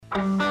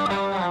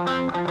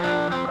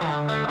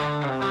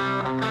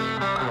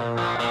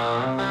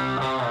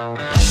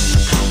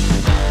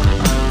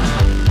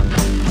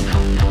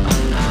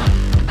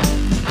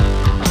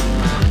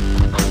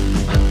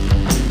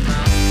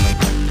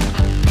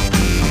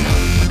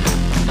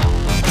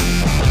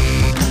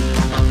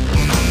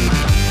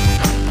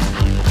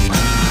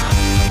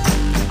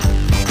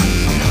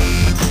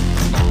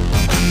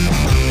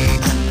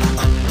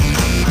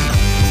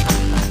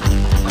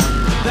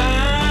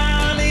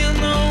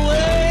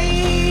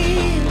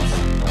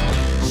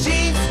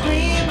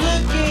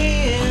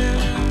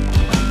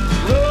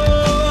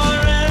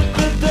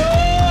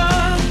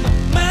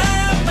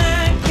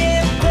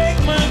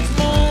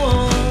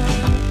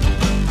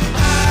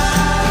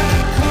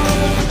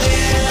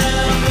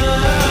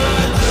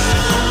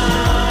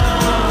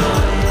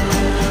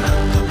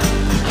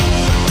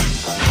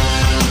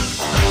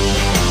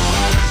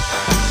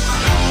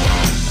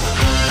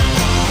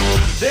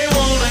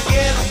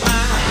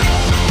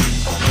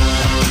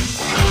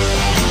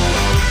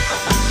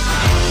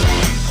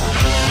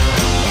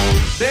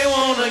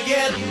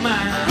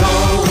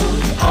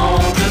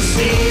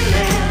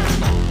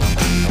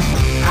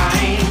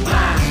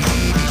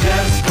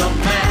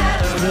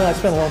I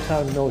spent a long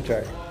time in the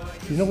military.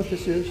 You know what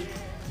this is?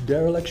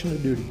 Dereliction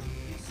of duty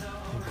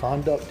and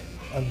conduct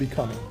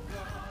unbecoming.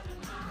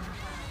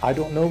 I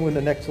don't know when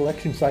the next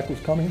election cycle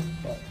is coming,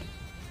 but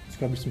it's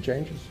going to be some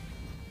changes.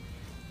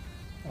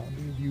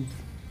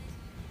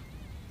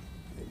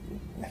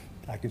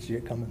 I can see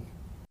it coming.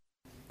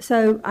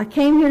 So I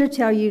came here to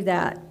tell you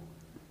that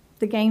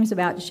the game's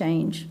about to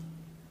change.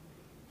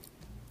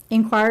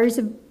 Inquiries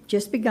have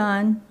just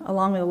begun,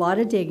 along with a lot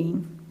of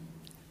digging.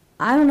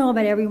 I don't know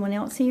about everyone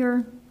else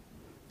here,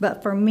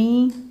 but for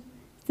me,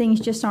 things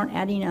just aren't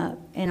adding up,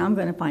 and I'm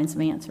going to find some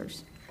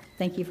answers.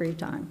 Thank you for your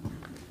time.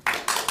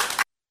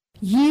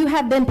 You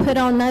have been put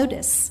on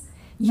notice.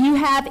 You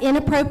have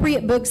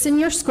inappropriate books in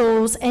your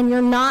schools, and you're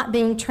not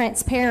being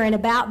transparent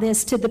about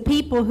this to the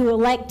people who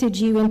elected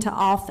you into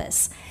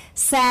office.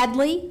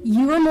 Sadly,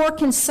 you are more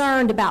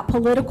concerned about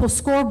political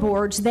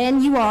scoreboards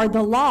than you are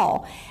the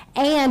law,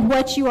 and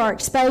what you are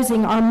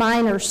exposing are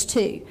minors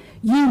too.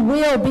 You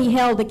will be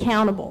held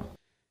accountable.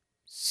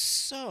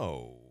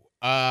 So,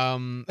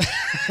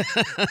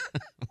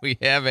 we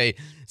have a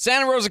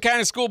Santa Rosa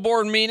County School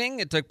Board meeting.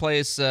 It took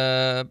place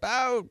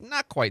about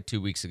not quite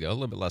 2 weeks ago, a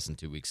little bit less than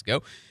 2 weeks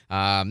ago.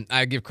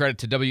 I give credit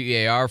to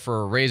WEAR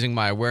for raising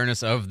my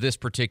awareness of this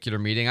particular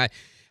meeting.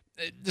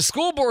 The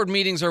school board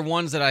meetings are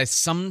ones that I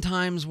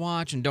sometimes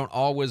watch and don't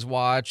always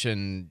watch,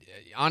 and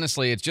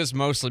honestly, it's just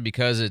mostly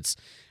because it's,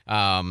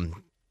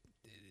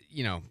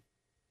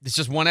 it's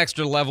just one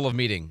extra level of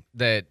meeting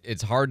that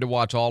it's hard to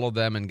watch all of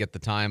them and get the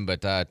time,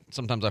 but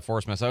sometimes I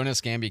force myself. In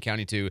Escambia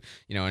County too,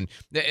 and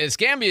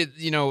Escambia,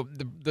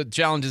 the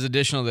challenge is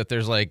additional that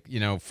there's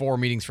 4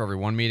 meetings for every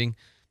one meeting,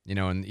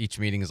 and each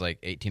meeting is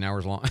 18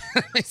 hours long.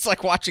 It's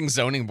like watching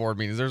zoning board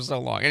meetings. They're so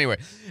long. Anyway,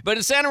 but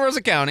in Santa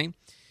Rosa County,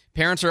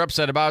 parents are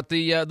upset about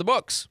the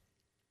books,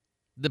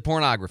 the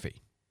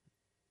pornography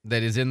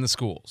that is in the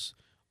schools,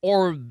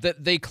 or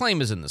that they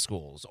claim is in the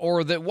schools,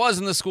 or that was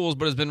in the schools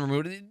but has been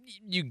removed.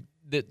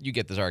 You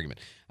get this argument.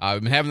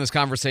 We've been having this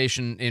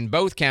conversation in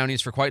both counties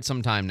for quite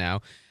some time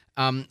now,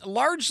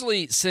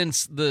 largely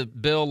since the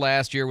bill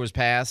last year was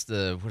passed,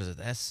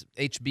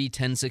 HB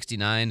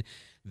 1069,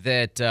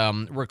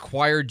 that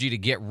required you to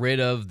get rid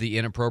of the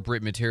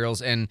inappropriate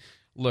materials. And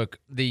look,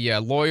 the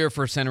lawyer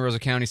for Santa Rosa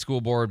County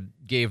School Board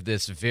gave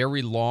this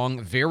very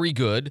long, very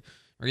good,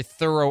 very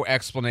thorough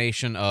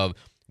explanation of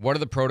what are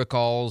the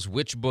protocols,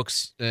 which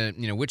books,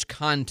 which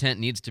content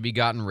needs to be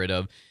gotten rid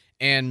of.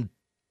 And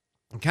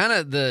kind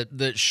of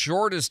the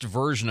shortest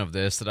version of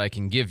this that I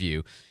can give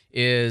you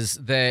is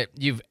that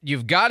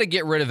you've got to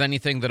get rid of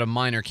anything that a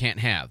minor can't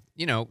have.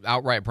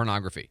 Outright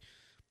pornography.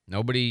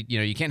 Nobody,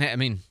 you can't have,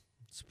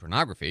 it's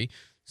pornography,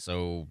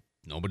 so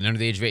nobody under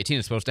the age of 18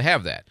 is supposed to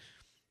have that.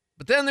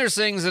 But then there's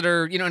things that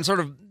are, and sort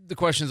of the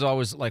question is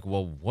always like,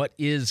 well, what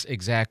is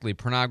exactly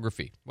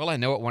pornography? Well, I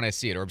know it when I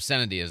see it, or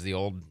obscenity, as the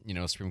old,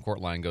 Supreme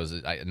Court line goes,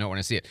 I know it when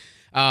I see it.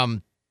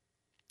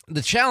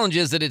 The challenge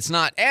is that it's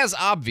not as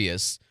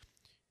obvious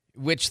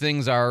which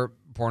things are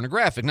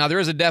pornographic. Now, there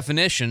is a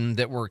definition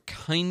that we're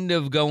kind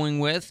of going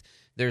with.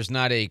 There's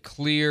not a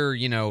clear,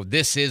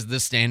 this is the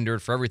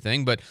standard for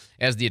everything. But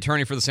as the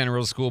attorney for the Santa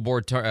Rosa School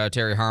Board,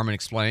 Terry Harmon,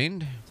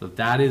 explained. So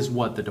that is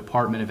what the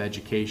Department of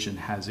Education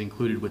has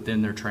included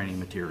within their training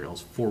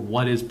materials for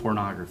what is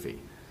pornography.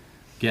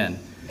 Again,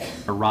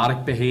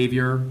 erotic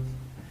behavior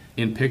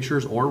in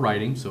pictures or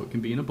writing, so it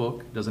can be in a book,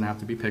 it doesn't have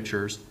to be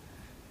pictures,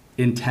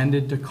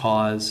 intended to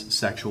cause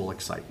sexual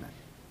excitement.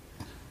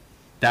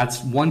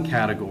 That's one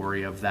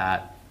category of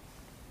that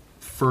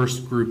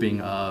first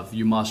grouping of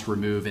you must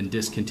remove and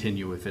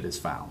discontinue if it is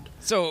found.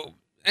 So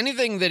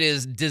anything that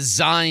is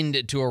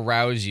designed to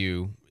arouse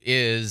you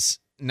is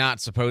not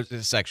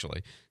supposed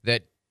sexually,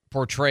 that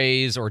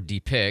portrays or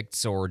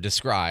depicts or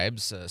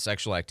describes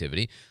sexual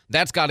activity,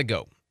 that's got to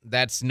go.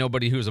 That's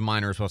nobody who's a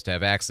minor is supposed to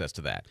have access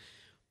to that.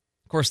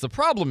 Of course, the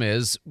problem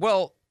is,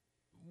 well,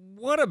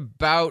 what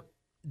about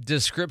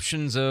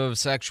descriptions of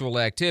sexual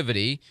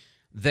activity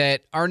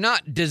that are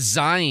not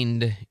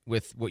designed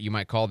with what you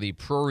might call the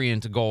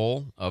prurient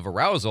goal of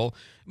arousal,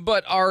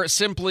 but are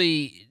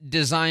simply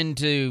designed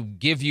to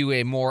give you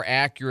a more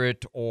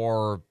accurate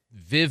or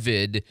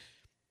vivid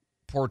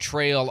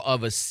portrayal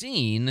of a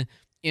scene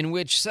in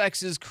which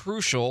sex is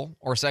crucial,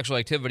 or sexual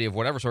activity of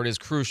whatever sort is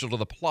crucial to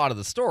the plot of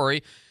the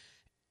story.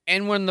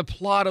 And when the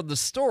plot of the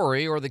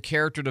story or the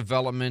character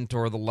development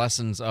or the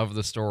lessons of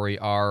the story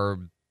are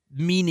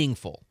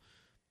meaningful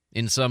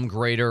in some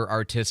greater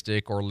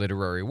artistic or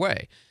literary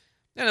way.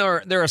 And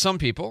there are some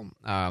people,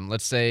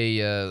 let's say,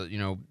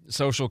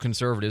 social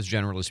conservatives,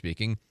 generally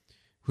speaking,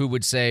 who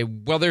would say,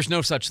 well, there's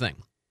no such thing.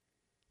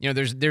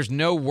 There's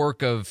no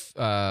work of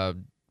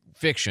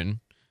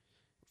fiction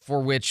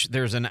for which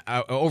there's an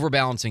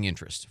overbalancing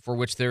interest, for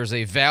which there's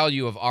a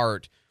value of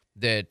art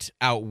that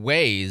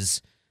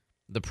outweighs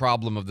the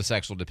problem of the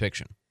sexual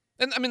depiction.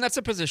 And, that's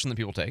a position that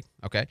people take,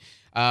 okay?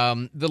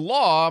 The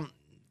law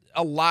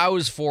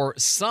allows for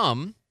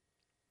some,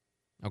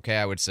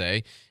 I would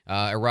say,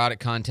 erotic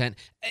content,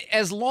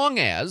 as long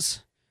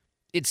as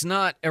it's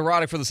not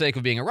erotic for the sake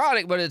of being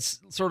erotic, but it's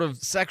sort of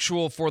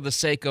sexual for the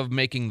sake of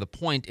making the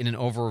point in an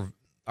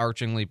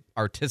overarchingly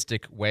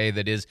artistic way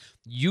that is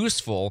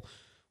useful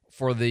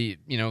for the,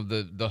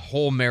 the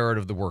whole merit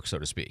of the work, so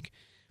to speak.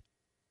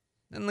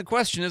 And the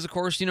question is, of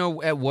course,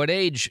 at what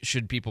age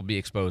should people be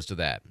exposed to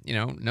that?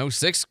 No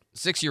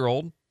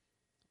six-year-old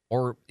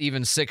or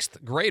even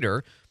sixth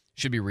grader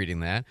should be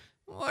reading that.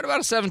 What about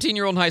a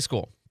 17-year-old in high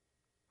school?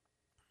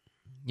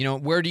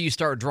 Where do you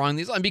start drawing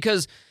these lines?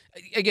 Because,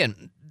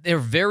 again, they're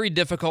very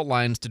difficult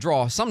lines to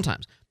draw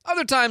sometimes.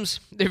 Other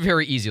times, they're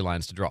very easy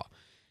lines to draw.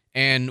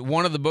 And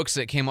one of the books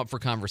that came up for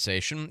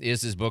conversation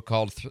is this book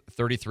called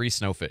 33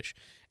 Snowfish.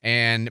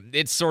 And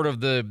it's sort of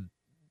the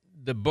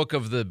book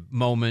of the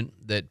moment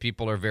that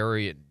people are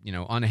very,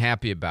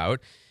 unhappy about.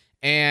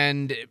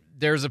 And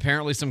there's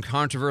apparently some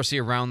controversy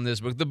around this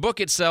book. The book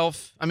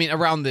itself,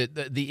 around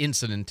the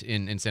incident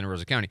in Santa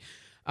Rosa County.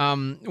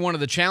 One of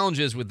the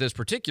challenges with this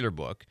particular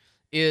book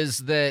is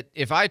that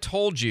if I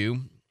told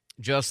you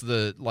just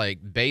the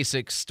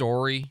basic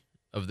story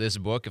of this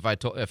book,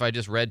 if I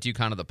just read to you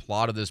kind of the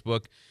plot of this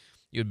book,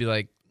 you'd be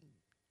like,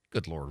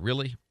 good Lord,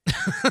 really?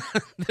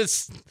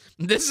 This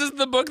is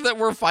the book that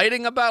we're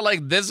fighting about?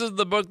 This is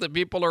the book that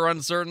people are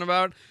uncertain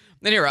about?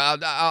 Then here,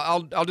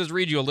 I'll just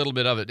read you a little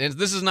bit of it. And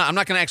I'm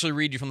not going to actually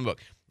read you from the book.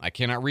 I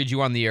cannot read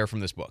you on the air from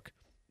this book.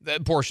 There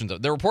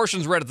were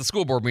portions read at the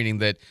school board meeting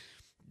that,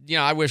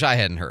 I wish I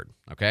hadn't heard,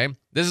 okay?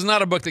 This is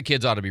not a book that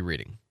kids ought to be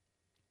reading.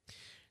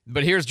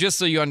 But here's just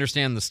so you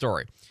understand the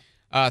story.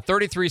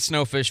 33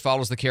 Snowfish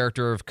follows the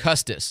character of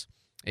Custis,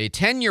 a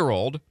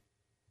 10-year-old,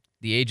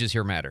 the ages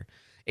here matter,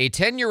 a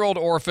 10-year-old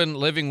orphan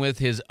living with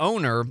his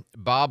owner,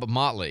 Bob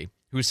Motley,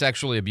 who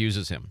sexually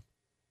abuses him.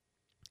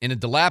 In a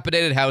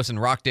dilapidated house in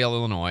Rockdale,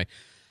 Illinois,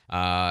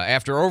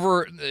 after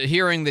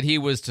overhearing that he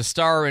was to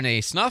star in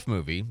a snuff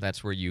movie,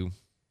 that's where you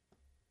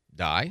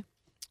die,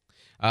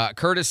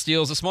 Curtis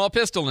steals a small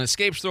pistol and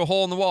escapes through a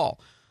hole in the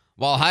wall.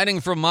 While hiding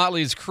from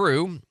Motley's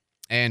crew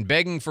and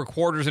begging for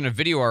quarters in a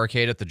video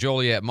arcade at the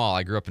Joliet Mall.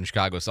 I grew up in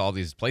Chicago, so all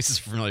these places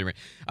are familiar to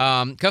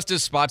me.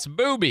 Custis spots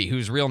Booby,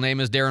 whose real name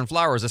is Darren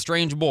Flowers, a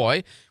strange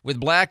boy with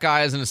black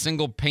eyes and a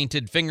single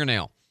painted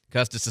fingernail.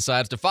 Custis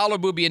decides to follow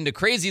Booby into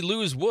Crazy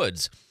Lou's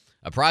Woods,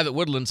 a private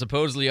woodland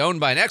supposedly owned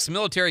by an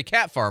ex-military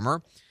cat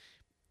farmer.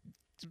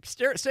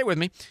 Stay with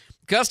me.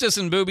 Custis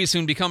and Booby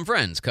soon become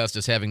friends.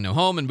 Custis having no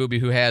home, and Booby,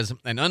 who has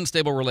an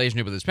unstable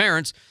relationship with his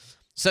parents,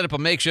 set up a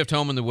makeshift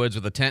home in the woods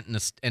with a tent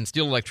and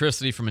steal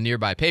electricity from a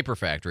nearby paper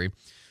factory.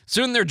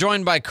 Soon they're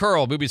joined by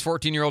Curl, Booby's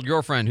 14-year-old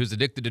girlfriend, who's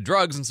addicted to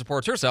drugs and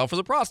supports herself as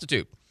a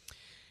prostitute.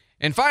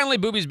 And finally,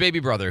 Booby's baby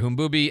brother, whom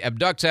Booby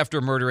abducts after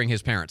murdering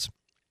his parents.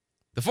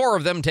 The four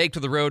of them take to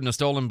the road in a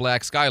stolen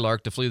black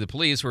Skylark to flee the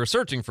police, who are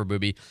searching for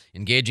Booby,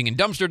 engaging in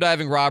dumpster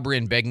diving, robbery,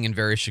 and begging in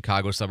various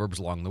Chicago suburbs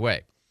along the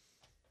way.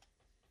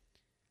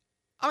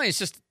 It's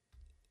just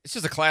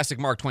a classic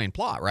Mark Twain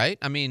plot, right?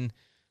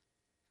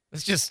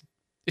 It's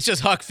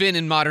just Huck Finn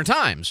in modern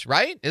times,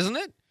 right? Isn't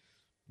it?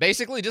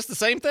 Basically just the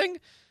same thing.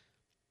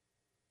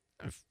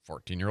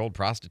 14-year-old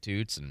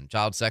prostitutes and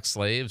child sex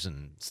slaves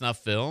and snuff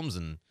films,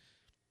 and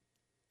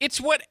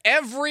it's what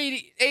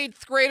every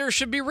 8th grader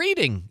should be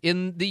reading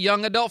in the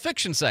young adult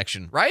fiction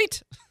section,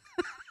 right?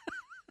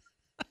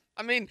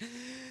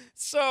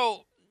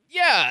 So,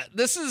 yeah,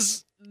 this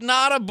is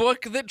not a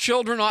book that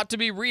children ought to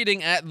be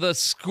reading at the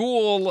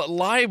school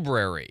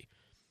library.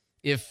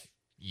 If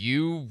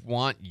you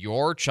want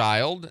your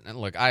child, and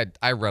look, I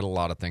read a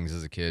lot of things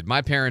as a kid.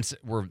 My parents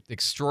were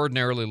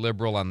extraordinarily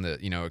liberal on the,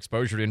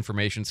 exposure to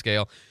information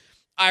scale.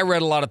 I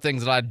read a lot of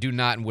things that I do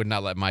not and would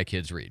not let my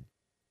kids read.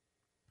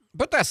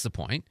 But that's the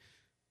point,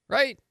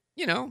 right?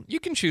 You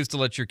can choose to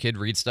let your kid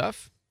read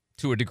stuff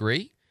to a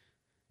degree,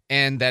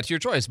 and that's your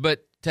choice.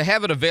 But to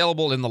have it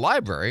available in the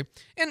library,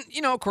 and,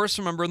 of course,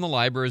 remember in the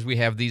libraries we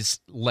have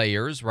these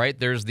layers, right?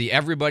 There's the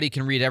everybody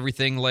can read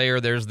everything layer.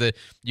 There's the,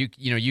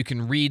 you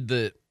can read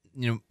the,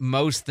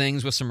 most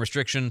things with some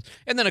restrictions.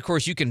 And then, of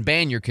course, you can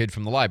ban your kid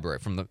from the library,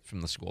 from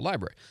the school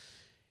library.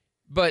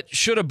 But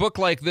should a book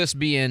like this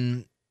be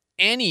in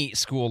any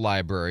school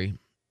library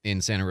in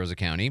Santa Rosa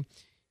County?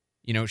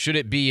 Should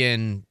it be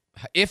in,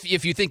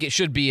 if you think it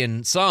should be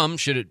in some,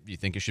 you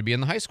think it should be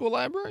in the high school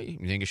library?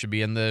 You think it should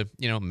be in the,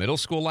 middle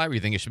school library?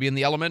 You think it should be in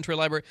the elementary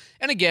library?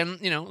 And again,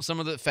 some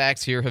of the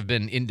facts here have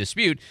been in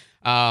dispute.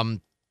 But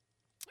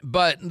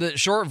the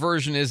short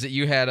version is that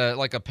you had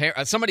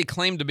somebody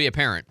claimed to be a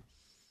parent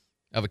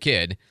of a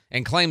kid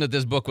and claimed that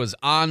this book was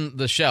on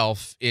the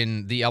shelf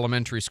in the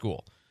elementary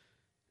school.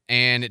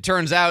 And it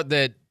turns out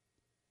that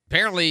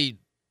apparently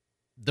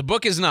the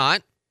book is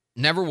not,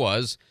 never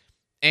was,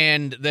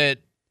 and that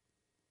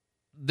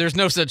there's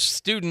no such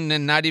student,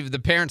 and not even the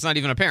parent's not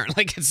even a parent.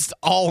 It's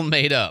all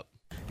made up.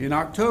 In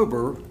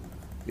October,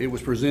 it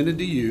was presented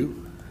to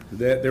you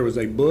that there was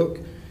a book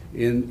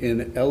in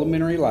an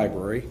elementary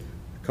library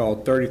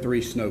called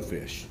 33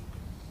 Snowfish.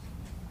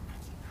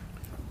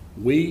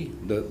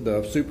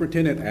 The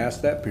superintendent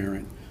asked that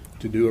parent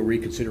to do a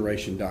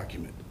reconsideration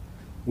document.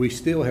 We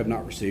still have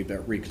not received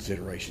that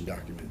reconsideration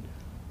document.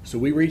 So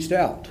we reached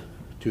out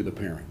to the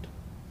parent.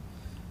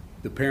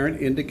 The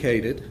parent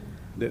indicated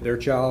that their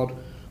child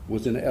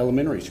was in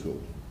elementary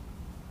school.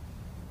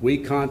 We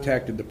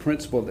contacted the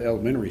principal of the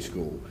elementary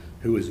school,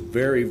 who is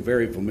very,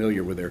 very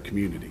familiar with their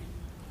community.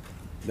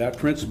 That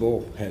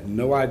principal had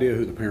no idea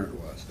who the parent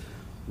was.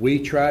 We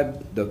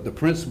tried, the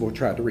principal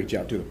tried to reach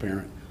out to the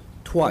parent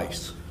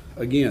twice.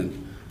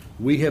 Again,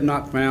 we have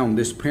not found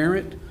this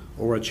parent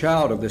or a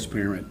child of this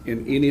parent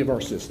in any of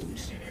our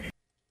systems.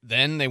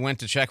 Then they went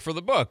to check for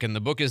the book, and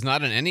the book is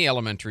not in any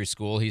elementary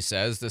school, he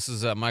says. This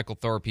is Michael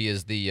Thorpe. He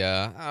is the,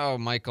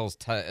 Michael's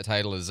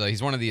title is,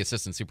 he's one of the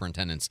assistant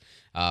superintendents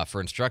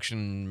for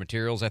instruction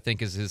materials, I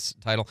think is his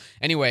title.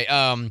 Anyway,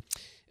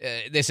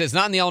 they say it's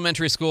not in the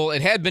elementary school.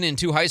 It had been in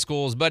 2 high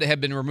schools, but it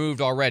had been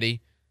removed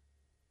already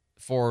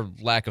for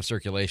lack of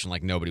circulation,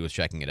 like nobody was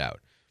checking it out.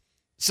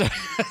 So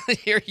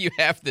here you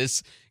have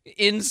this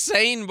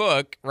insane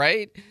book,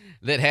 right,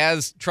 that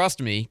has, trust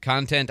me,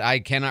 content I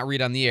cannot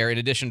read on the air in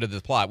addition to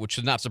the plot, which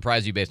should not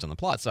surprise you based on the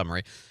plot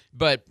summary.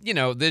 But,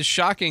 this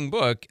shocking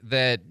book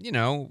that,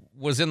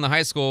 was in the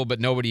high school,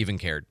 but nobody even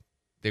cared.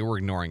 They were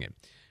ignoring it.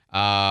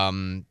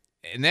 And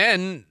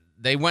then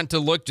they went to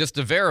look just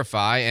to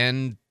verify,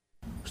 and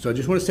So I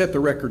just want to set the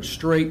record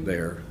straight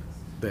there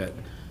that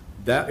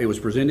it was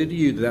presented to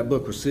you that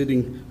book was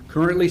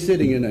currently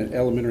sitting in an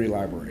elementary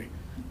library.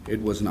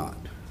 It was not.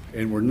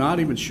 And we're not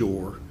even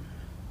sure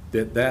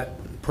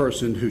that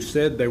person who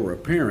said they were a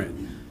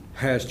parent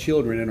has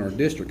children in our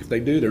district. If they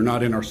do, they're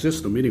not in our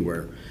system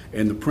anywhere.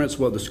 And the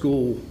principal of the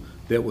school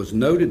that was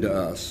noted to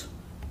us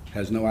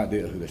has no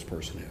idea who this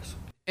person is.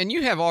 And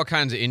you have all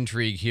kinds of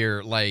intrigue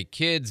here, like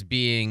kids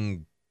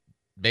being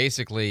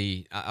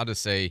basically, I'll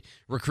just say,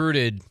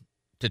 recruited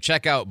to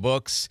check out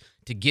books,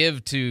 to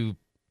give to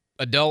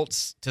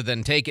adults, to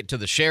then take it to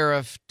the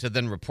sheriff, to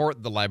then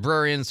report the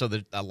librarian so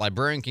that a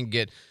librarian can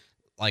get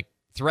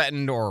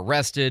threatened or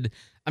arrested.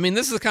 I mean,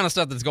 this is the kind of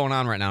stuff that's going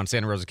on right now in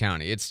Santa Rosa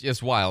County. It's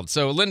just wild.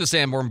 So Linda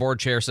Sanborn, board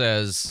chair,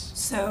 says...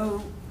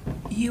 So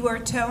you are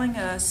telling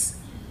us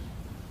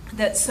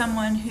that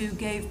someone who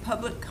gave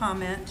public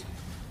comment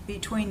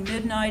between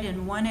midnight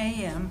and 1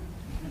 a.m.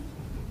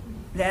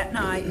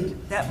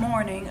 that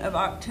morning of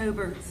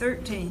October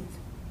 13th,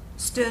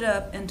 stood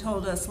up and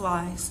told us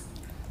lies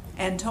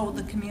and told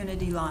the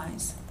community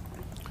lies?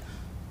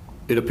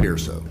 It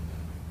appears so.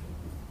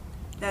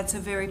 That's a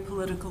very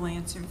political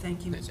answer.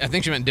 Thank you, Mr. I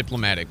think she meant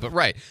diplomatic, but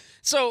right.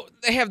 So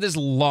they have this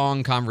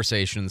long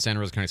conversation in the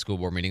Santa Rosa County School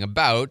Board meeting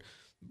about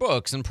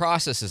books and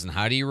processes and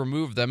how do you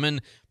remove them.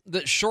 And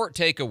the short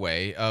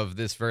takeaway of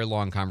this very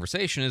long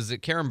conversation is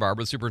that Karen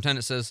Barber, the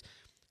superintendent, says,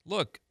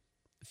 look,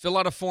 fill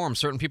out a form.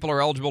 Certain people are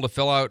eligible to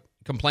fill out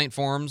complaint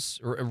forms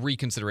or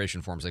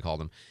reconsideration forms, they call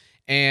them.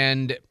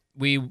 And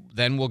we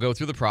then will go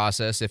through the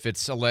process. If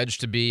it's alleged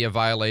to be a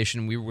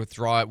violation, we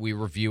withdraw it, we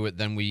review it,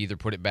 then we either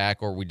put it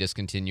back or we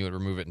discontinue it,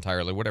 remove it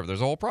entirely, whatever. There's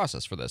a whole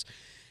process for this.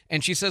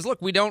 And she says,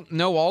 look, we don't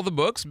know all the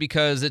books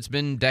because it's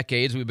been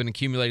decades we've been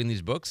accumulating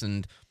these books,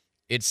 and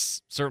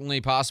it's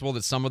certainly possible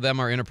that some of them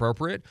are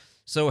inappropriate.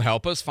 So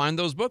help us find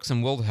those books,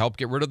 and we'll help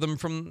get rid of them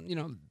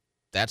from,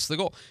 that's the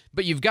goal.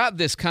 But you've got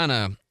this kind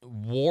of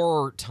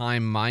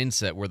wartime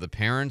mindset where the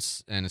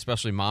parents, and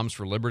especially Moms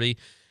for Liberty,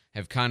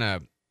 have kind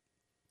of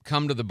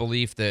come to the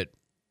belief that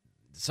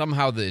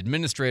somehow the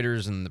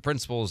administrators and the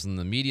principals and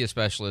the media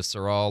specialists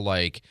are all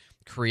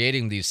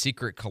creating these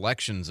secret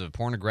collections of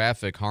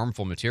pornographic,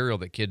 harmful material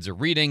that kids are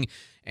reading,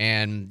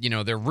 and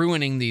they're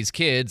ruining these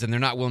kids, and they're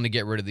not willing to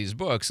get rid of these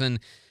books.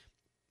 And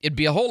it'd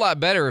be a whole lot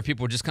better if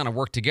people just kind of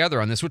work together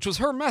on this, which was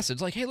her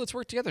message. Hey, let's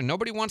work together.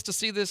 Nobody wants to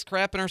see this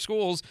crap in our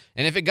schools,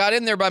 and if it got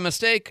in there by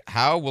mistake,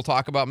 how, we'll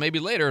talk about maybe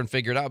later and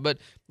figure it out, but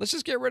let's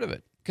just get rid of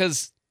it,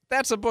 because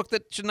that's a book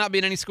that should not be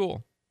in any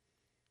school.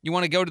 You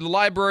want to go to the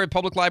library,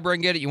 public library,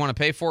 and get it. You want to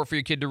pay for it for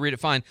your kid to read it,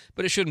 fine.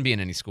 But it shouldn't be in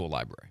any school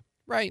library,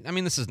 right? I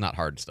mean, this is not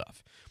hard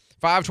stuff.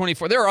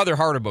 524. There are other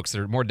harder books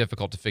that are more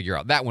difficult to figure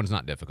out. That one's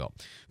not difficult.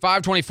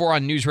 524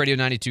 on News Radio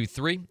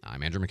 92.3.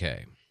 I'm Andrew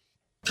McKay.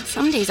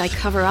 Some days I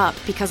cover up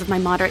because of my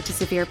moderate to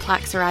severe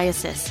plaque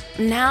psoriasis.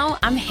 Now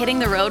I'm hitting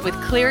the road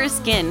with clearer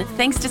skin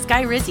thanks to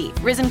Skyrizi,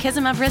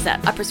 Risankizumab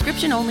Riza, a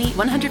prescription-only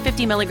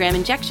 150 milligram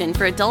injection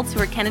for adults who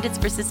are candidates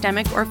for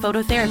systemic or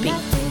phototherapy.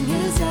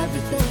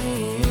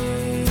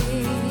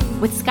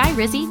 With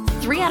Skyrizi,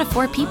 3 out of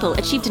 4 people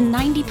achieved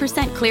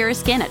 90% clearer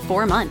skin at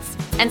 4 months.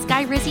 And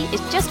Skyrizi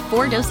is just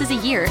 4 doses a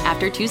year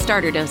after 2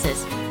 starter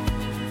doses.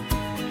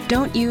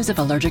 Don't use if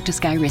allergic to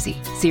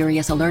Skyrizi.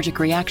 Serious allergic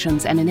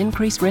reactions and an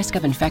increased risk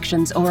of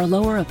infections or a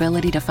lower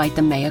ability to fight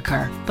them may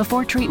occur.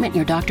 Before treatment,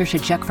 your doctor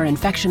should check for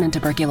infection and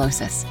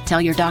tuberculosis. Tell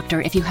your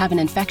doctor if you have an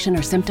infection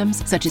or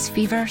symptoms such as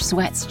fever,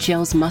 sweats,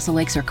 chills, muscle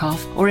aches, or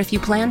cough, or if you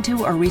plan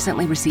to or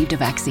recently received a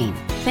vaccine.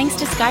 Thanks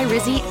to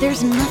Skyrizi,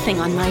 there's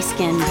nothing on my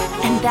skin,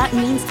 and that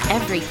means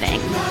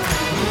everything.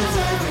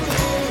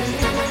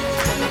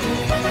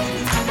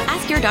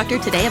 Your doctor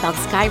today about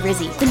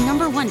Skyrizi, the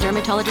 #1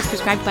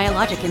 dermatologist-prescribed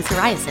biologic in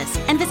psoriasis,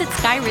 and visit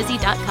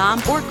skyrizi.com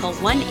or call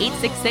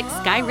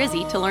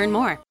 1-866-SKYRIZI to learn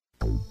more.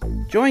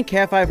 Join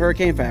Cat 5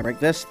 Hurricane Fabric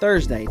this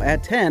Thursday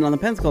at 10 on the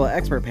Pensacola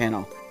Expert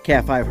Panel.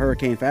 Cat 5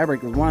 Hurricane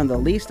Fabric is one of the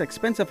least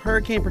expensive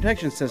hurricane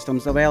protection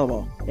systems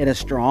available. It is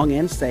strong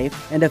and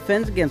safe and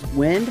defends against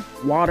wind,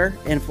 water,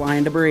 and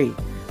flying debris.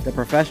 The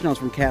professionals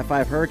from Cat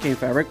 5 Hurricane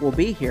Fabric will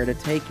be here to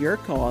take your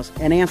calls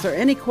and answer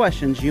any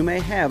questions you may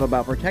have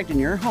about protecting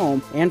your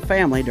home and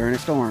family during a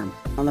storm.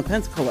 On the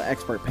Pensacola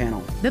Expert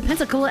Panel. The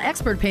Pensacola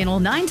Expert Panel,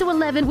 9 to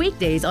 11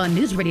 weekdays on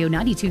News Radio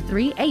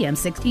 92.3 AM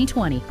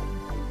 1620.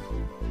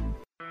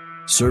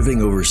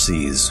 Serving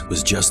overseas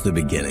was just the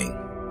beginning.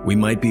 We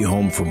might be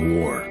home from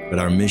war, but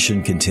our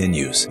mission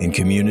continues in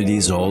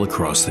communities all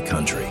across the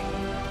country.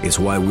 It's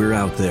why we're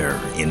out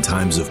there in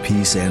times of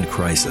peace and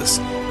crisis,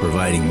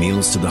 providing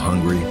meals to the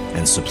hungry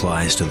and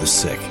supplies to the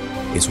sick.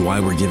 It's why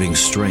we're giving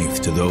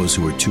strength to those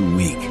who are too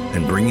weak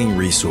and bringing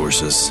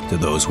resources to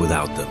those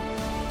without them.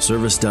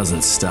 Service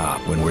doesn't stop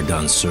when we're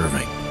done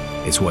serving.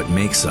 It's what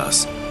makes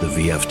us the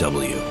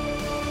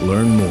VFW.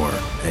 Learn more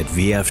at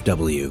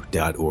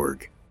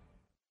vfw.org.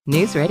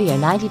 News Radio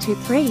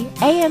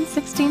 92.3 AM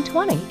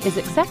 1620 is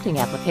accepting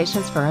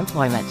applications for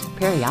employment.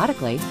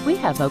 Periodically, we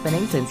have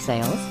openings in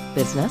sales,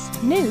 business,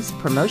 news,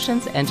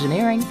 promotions,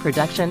 engineering,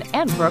 production,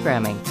 and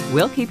programming.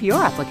 We'll keep your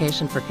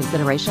application for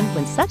consideration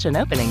when such an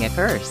opening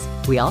occurs.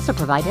 We also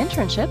provide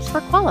internships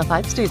for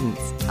qualified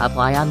students.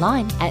 Apply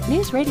online at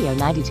News Radio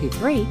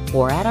 92.3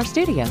 or at our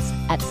studios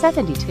at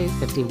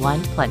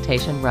 7251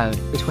 Plantation Road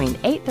between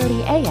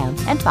 8:30 a.m.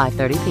 and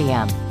 5:30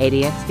 p.m.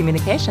 ADX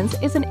Communications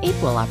is an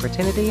equal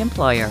opportunity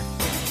employer.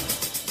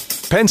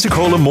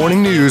 Pensacola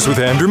Morning News with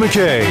Andrew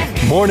McKay.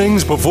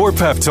 Mornings before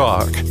Pep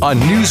Talk on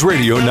News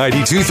Radio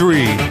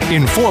 92.3.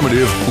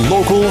 Informative,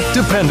 local,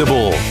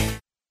 dependable.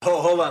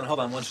 Oh, hold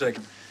on 1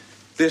 second.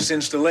 This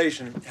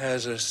installation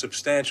has a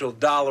substantial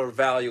dollar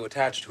value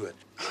attached to it.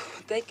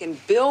 They can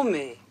bill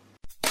me.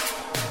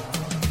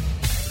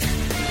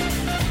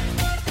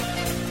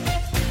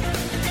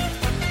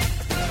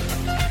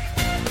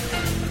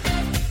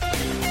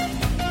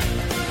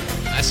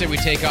 I say we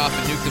take off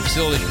and nuke the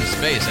facility from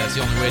space. That's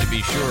the only way to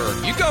be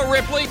sure. You go,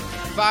 Ripley.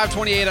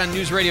 528 on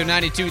News Radio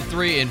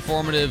 92.3.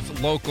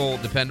 Informative, local,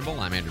 dependable.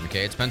 I'm Andrew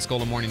McKay. It's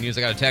Pensacola Morning News.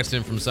 I got a text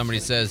in from somebody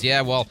who says, yeah,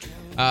 well,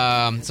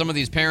 some of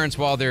these parents,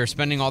 while they're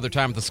spending all their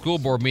time at the school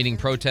board meeting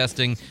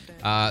protesting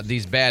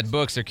these bad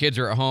books, their kids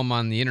are at home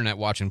on the internet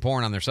watching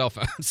porn on their cell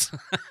phones.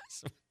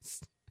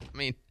 I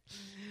mean,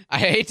 I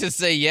hate to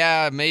say,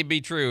 yeah, it may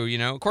be true, you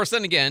know. Of course,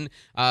 then again,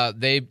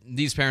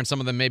 these parents, some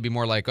of them may be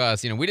more like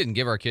us. You know, we didn't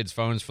give our kids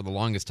phones for the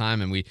longest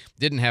time, and we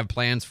didn't have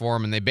plans for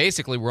them, and they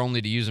basically were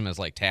only to use them as,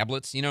 like,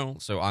 tablets, you know,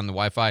 so on the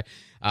Wi-Fi.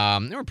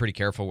 They were pretty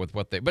careful with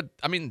what but,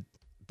 I mean,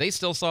 they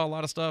still saw a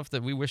lot of stuff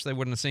that we wish they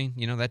wouldn't have seen.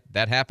 You know,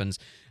 that happens.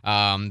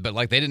 But,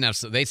 like,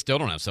 they still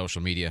don't have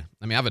social media.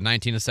 I mean, I have a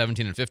 19, a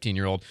 17, and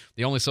 15-year-old.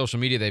 The only social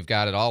media they've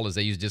got at all is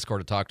they use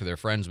Discord to talk to their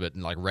friends, but,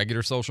 like,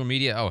 regular social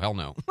media, oh, hell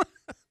no.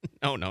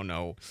 No.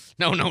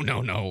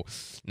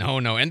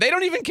 And they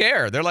don't even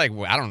care. They're like,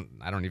 well,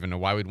 I don't even know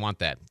why we'd want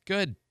that.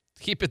 Good.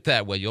 Keep it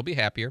that way. You'll be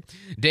happier.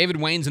 David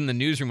Wayne's in the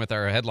newsroom with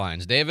our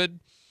headlines. David?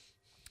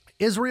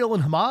 Israel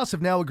and Hamas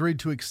have now agreed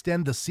to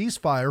extend the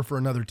ceasefire for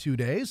another 2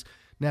 days.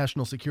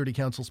 National Security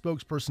Council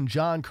spokesperson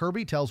John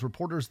Kirby tells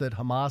reporters that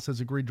Hamas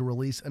has agreed to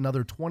release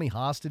another 20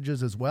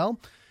 hostages as well.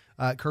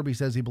 Kirby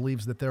says he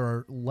believes that there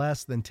are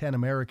less than 10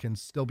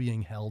 Americans still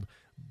being held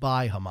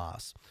by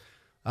Hamas.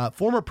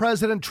 Former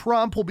President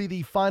Trump will be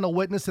the final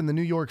witness in the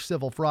New York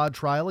civil fraud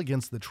trial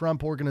against the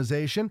Trump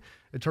Organization.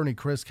 Attorney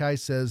Chris Kise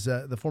says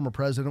the former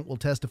president will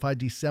testify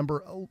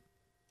December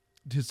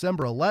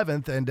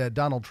 11th, and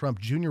Donald Trump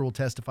Jr. will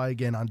testify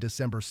again on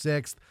December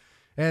 6th.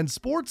 And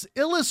Sports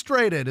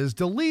Illustrated has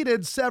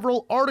deleted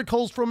several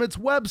articles from its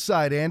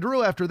website,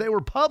 Andrew, after they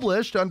were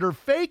published under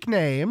fake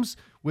names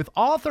with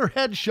author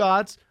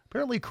headshots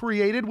apparently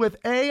created with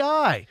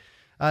AI.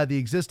 The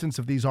existence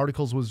of these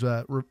articles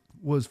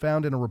was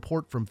found in a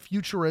report from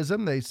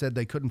Futurism. They said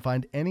they couldn't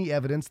find any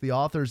evidence the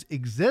authors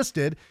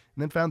existed,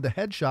 and then found the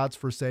headshots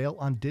for sale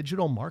on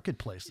digital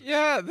marketplaces.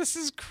 Yeah, this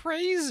is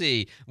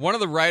crazy. One of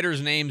the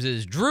writers' names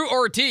is Drew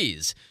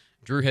Ortiz.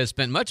 Drew has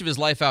spent much of his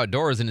life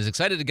outdoors and is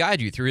excited to guide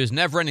you through his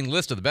never-ending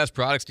list of the best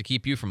products to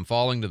keep you from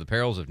falling to the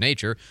perils of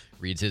nature,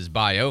 reads his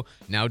bio,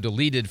 now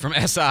deleted from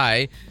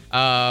SI.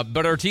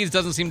 But Ortiz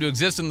doesn't seem to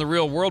exist in the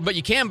real world, but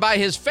you can buy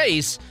his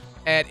face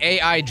at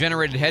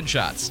AI-generated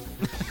headshots.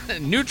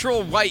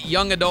 Neutral white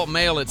young adult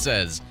male, it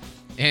says.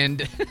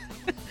 And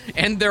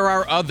there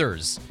are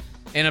others.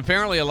 And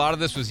apparently a lot of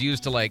this was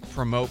used to, like,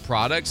 promote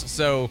products.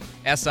 So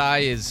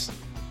SI is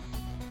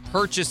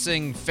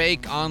purchasing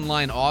fake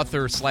online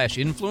author /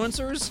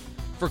 influencers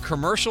for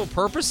commercial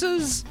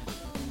purposes.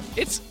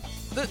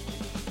 The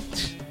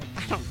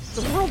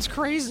world's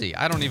crazy.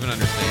 I don't even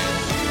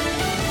understand.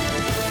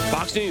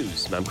 Fox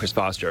News, I'm Chris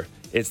Foster.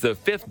 It's the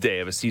 5th day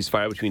of a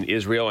ceasefire between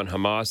Israel and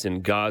Hamas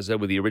in Gaza,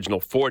 with the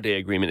original 4-day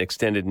agreement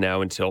extended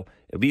now until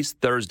at least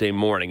Thursday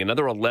morning.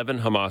 Another 11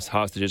 Hamas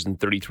hostages and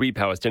 33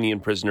 Palestinian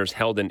prisoners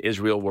held in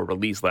Israel were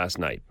released last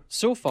night.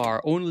 So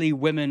far, only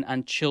women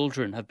and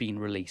children have been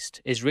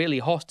released, Israeli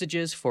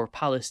hostages for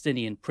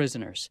Palestinian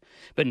prisoners.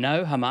 But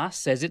now Hamas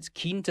says it's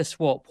keen to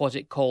swap what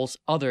it calls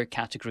other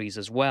categories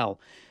as well.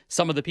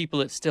 Some of the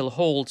people it still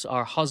holds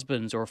are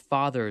husbands or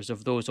fathers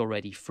of those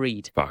already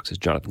freed. Fox's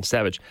Jonathan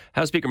Savage.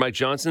 House Speaker Mike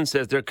Johnson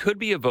says there could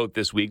be a vote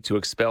this week to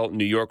expel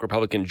New York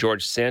Republican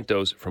George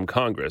Santos from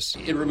Congress.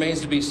 It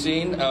remains to be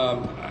seen.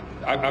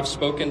 I've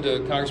spoken to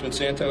Congressman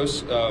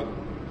Santos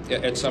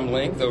at some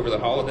length over the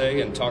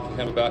holiday and talked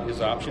to him about his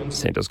options.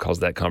 Santos calls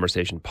that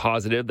conversation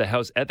positive. The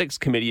House Ethics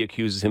Committee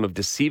accuses him of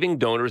deceiving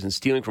donors and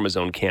stealing from his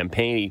own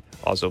campaign. He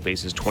also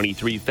faces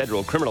 23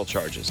 federal criminal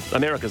charges.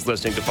 America's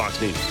listening to Fox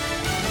News.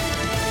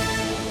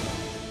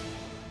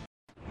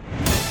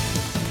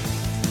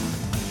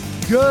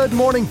 Good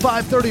morning,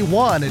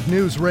 531 at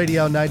News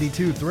Radio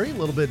 92.3. A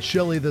little bit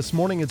chilly this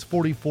morning. It's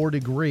 44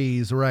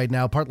 degrees right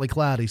now. Partly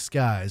cloudy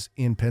skies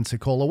in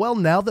Pensacola. Well,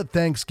 now that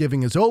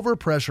Thanksgiving is over,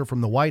 pressure from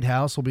the White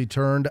House will be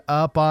turned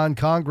up on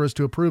Congress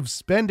to approve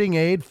spending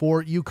aid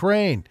for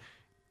Ukraine,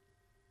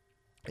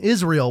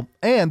 Israel,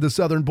 and the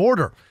southern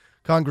border.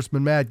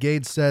 Congressman Matt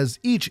Gaetz says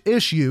each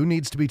issue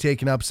needs to be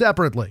taken up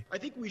separately. I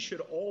think we should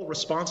all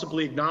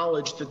responsibly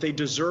acknowledge that they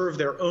deserve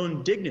their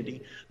own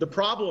dignity. The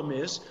problem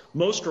is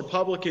most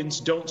Republicans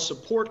don't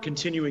support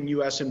continuing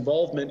U.S.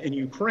 involvement in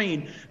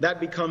Ukraine. That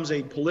becomes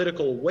a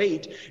political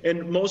weight,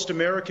 and most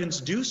Americans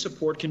do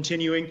support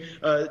continuing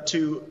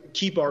to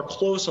keep our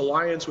close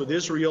alliance with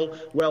Israel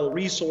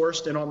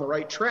well-resourced and on the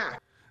right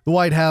track. The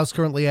White House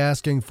currently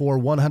asking for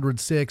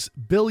 $106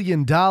 billion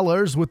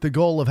with the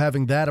goal of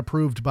having that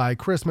approved by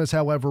Christmas.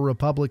 However,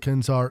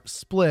 Republicans are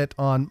split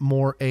on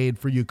more aid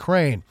for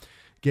Ukraine.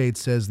 Gaetz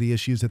says the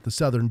issues at the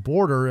southern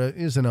border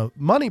isn't a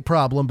money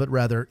problem, but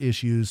rather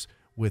issues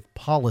with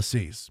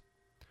policies.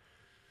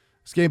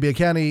 Escambia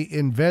County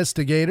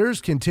investigators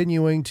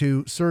continuing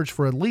to search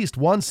for at least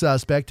one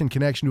suspect in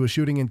connection to a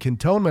shooting in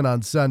Cantonment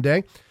on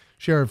Sunday.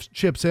 Sheriff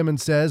Chip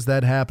Simmons says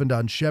that happened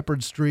on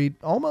Shepherd Street,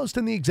 almost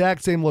in the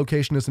exact same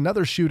location as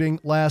another shooting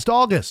last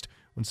August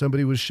when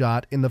somebody was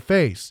shot in the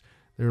face.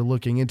 They're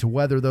looking into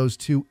whether those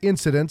two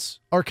incidents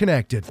are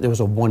connected. There was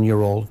a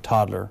 1-year-old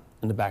toddler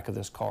in the back of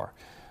this car.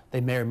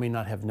 They may or may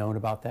not have known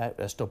about that.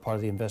 That's still part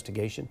of the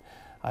investigation.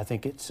 I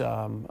think it's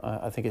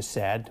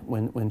sad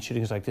when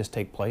shootings like this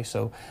take place.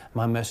 So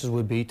my message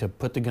would be to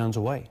put the guns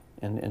away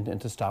and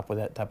to stop with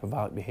that type of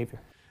violent behavior.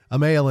 A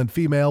male and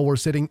female were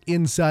sitting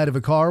inside of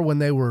a car when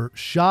they were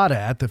shot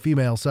at. The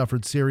female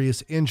suffered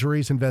serious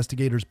injuries.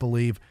 Investigators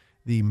believe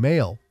the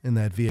male in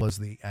that vehicle was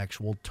the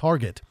actual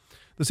target.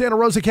 The Santa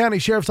Rosa County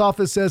Sheriff's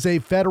Office says a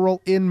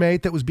federal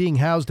inmate that was being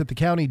housed at the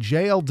county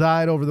jail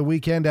died over the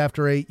weekend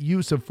after a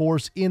use of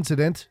force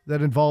incident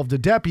that involved a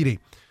deputy.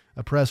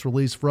 A press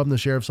release from the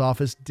Sheriff's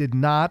Office did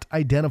not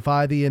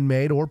identify the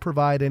inmate or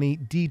provide any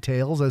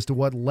details as to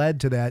what led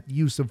to that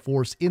use of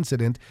force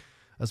incident.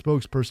 A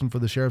spokesperson for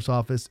the Sheriff's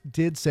Office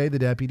did say the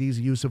deputy's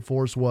use of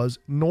force was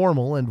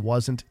normal and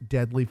wasn't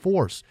deadly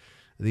force.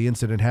 The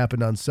incident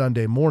happened on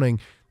Sunday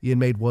morning. The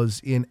inmate was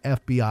in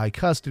FBI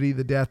custody,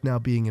 the death now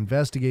being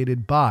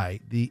investigated by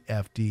the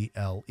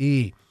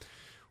FDLE.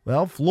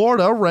 Well,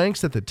 Florida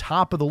ranks at the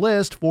top of the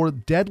list for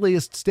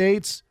deadliest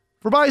states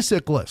for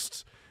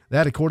bicyclists.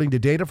 That, according to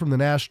data from the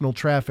National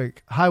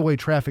Highway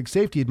Traffic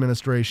Safety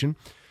Administration.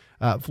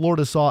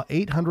 Florida saw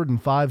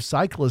 805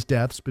 cyclist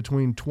deaths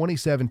between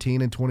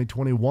 2017 and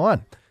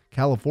 2021.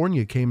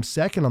 California came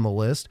second on the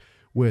list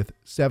with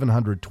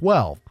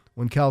 712.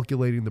 When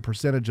calculating the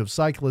percentage of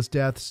cyclist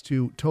deaths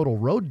to total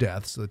road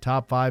deaths, the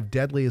top 5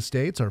 deadliest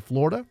states are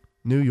Florida,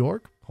 New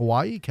York,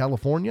 Hawaii,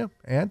 California,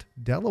 and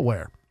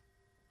Delaware.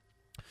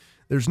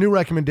 There's new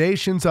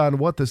recommendations on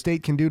what the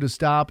state can do to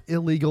stop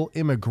illegal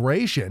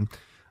immigration.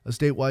 A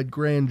statewide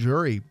grand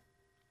jury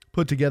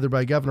put together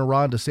by Governor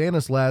Ron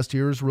DeSantis last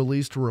year has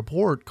released a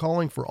report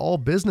calling for all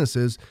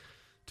businesses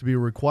to be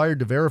required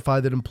to verify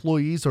that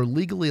employees are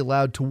legally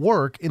allowed to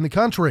work in the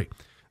country.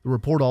 The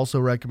report also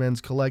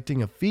recommends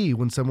collecting a fee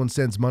when someone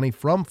sends money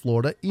from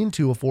Florida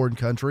into a foreign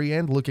country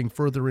and looking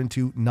further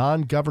into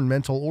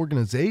non-governmental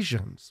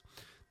organizations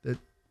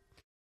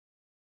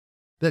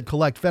that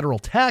collect federal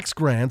tax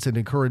grants and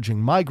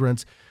encouraging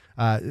migrants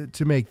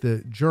to make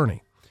the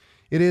journey.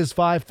 It is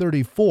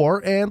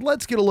 5:34, and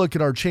let's get a look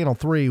at our Channel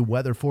 3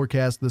 weather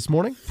forecast this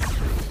morning.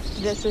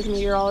 This is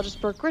meteorologist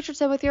Brooke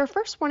Richardson with your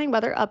first morning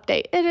weather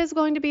update. It is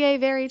going to be a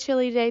very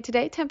chilly day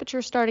today.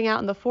 Temperatures starting out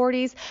in the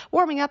 40s,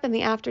 warming up in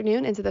the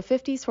afternoon into the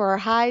 50s for our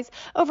highs.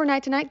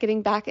 Overnight tonight,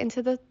 getting back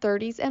into the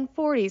 30s and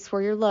 40s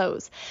for your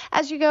lows.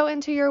 As you go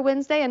into your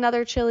Wednesday,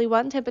 another chilly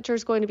one.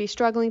 Temperatures going to be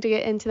struggling to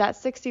get into that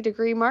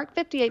 60-degree mark,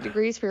 58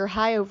 degrees for your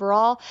high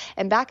overall,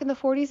 and back in the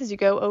 40s as you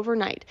go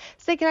overnight.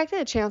 Stay connected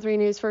to Channel 3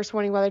 News First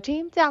Morning Weather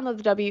Team. Download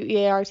the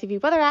WEAR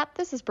TV weather app.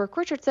 This is Brooke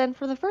Richardson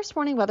from the First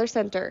Morning Weather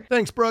Center.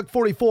 Thanks, Brooke.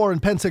 44 in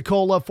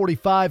Pensacola,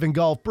 45 in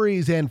Gulf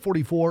Breeze, and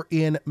 44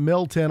 in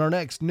Milton. Our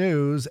next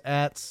news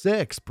at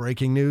 6.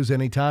 Breaking news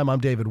anytime.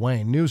 I'm David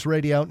Wayne. News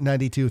Radio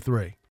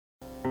 92.3.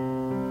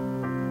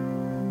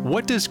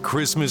 What does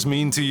Christmas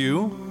mean to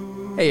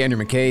you? Hey,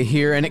 Andrew McKay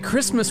here, and at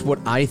Christmas what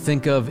I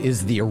think of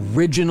is the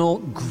original,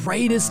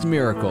 greatest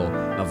miracle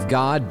of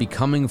God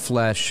becoming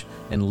flesh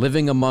and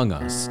living among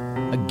us.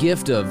 A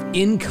gift of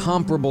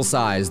incomparable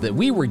size that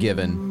we were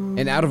given,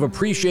 and out of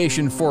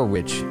appreciation for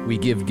which we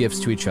give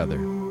gifts to each other.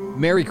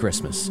 Merry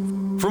Christmas.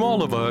 From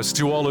all of us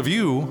to all of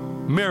you,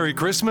 Merry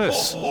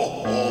Christmas.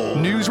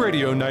 News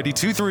Radio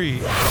 92.3.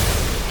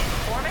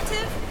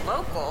 Informative,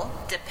 local,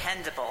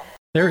 dependable.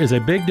 There is a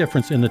big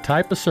difference in the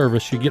type of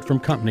service you get from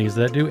companies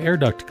that do air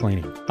duct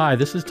cleaning. Hi,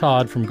 this is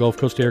Todd from Gulf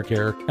Coast Air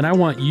Care, and I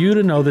want you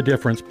to know the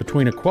difference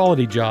between a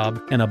quality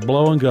job and a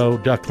blow-and-go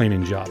duct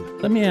cleaning job.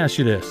 Let me ask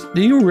you this.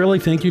 Do you really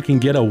think you can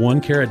get a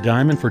 1-carat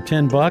diamond for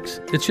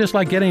 $10? It's just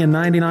like getting a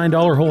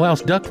 $99 whole house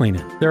duct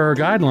cleaning. There are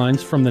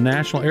guidelines from the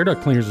National Air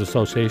Duct Cleaners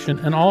Association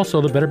and also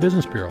the Better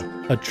Business Bureau.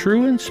 A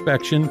true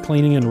inspection,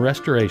 cleaning, and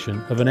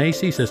restoration of an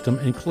AC system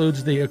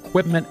includes the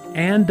equipment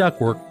and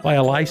ductwork by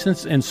a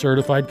licensed and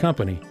certified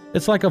company.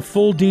 It's like a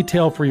full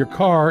detail for your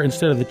car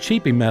instead of the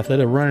cheapy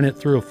method of running it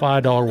through a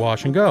 $5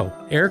 wash and go.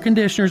 Air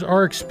conditioners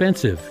are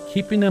expensive.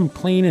 Keeping them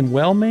clean and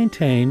well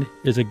maintained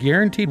is a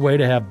guaranteed way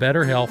to have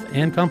better health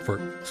and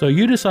comfort. So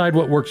you decide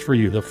what works for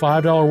you, the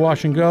 $5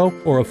 wash and go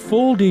or a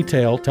full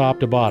detail top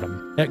to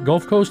bottom. At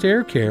Gulf Coast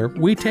Air Care,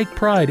 we take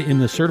pride in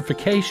the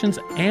certifications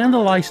and the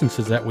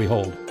licenses that we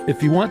hold.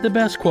 If you want the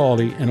best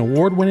quality and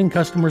award-winning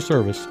customer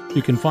service,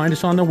 you can find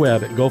us on the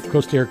web at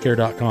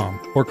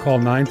gulfcoastaircare.com or call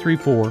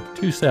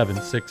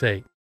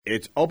 934-2768.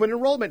 It's open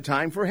enrollment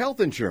time for health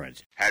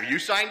insurance. Have you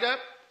signed up?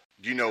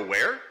 Do you know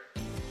where?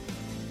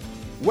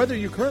 Whether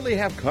you currently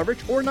have coverage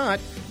or not,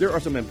 there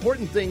are some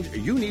important things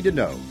you need to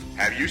know.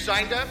 Have you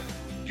signed up?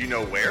 Do you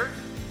know where?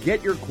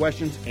 Get your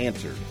questions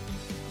answered.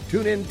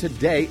 Tune in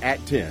today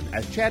at 10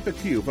 as Chad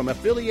McHugh from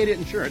Affiliated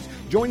Insurance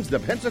joins the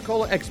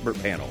Pensacola Expert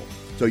Panel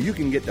so you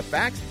can get the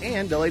facts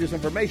and the latest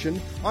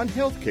information on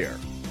health care.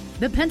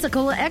 The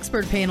Pensacola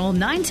Expert Panel,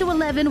 9 to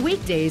 11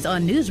 weekdays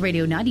on News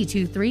Radio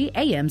 92.3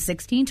 AM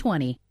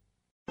 1620.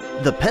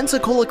 The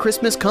Pensacola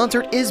Christmas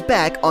Concert is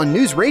back on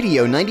News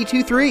Radio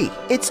 92.3.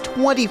 It's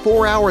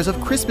 24 hours of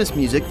Christmas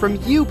music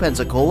from you,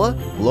 Pensacola.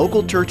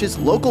 Local churches,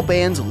 local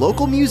bands,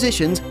 local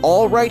musicians,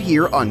 all right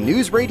here on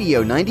News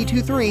Radio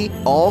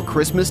 92.3 all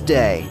Christmas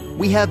Day.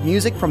 We have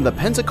music from the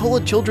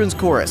Pensacola Children's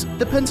Chorus,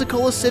 the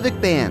Pensacola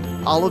Civic Band,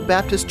 Olive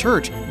Baptist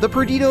Church, the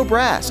Perdido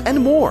Brass, and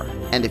more.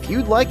 And if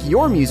you'd like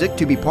your music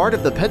to be part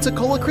of the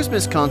Pensacola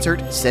Christmas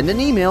Concert, send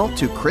an email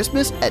to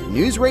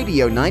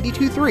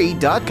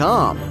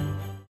christmas@newsradio923.com.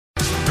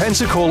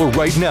 Pensacola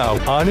right now,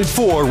 on at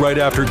 4 right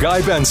after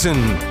Guy Benson.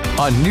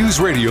 On News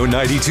Radio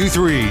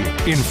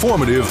 92.3.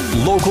 Informative,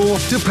 local,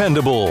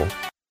 dependable.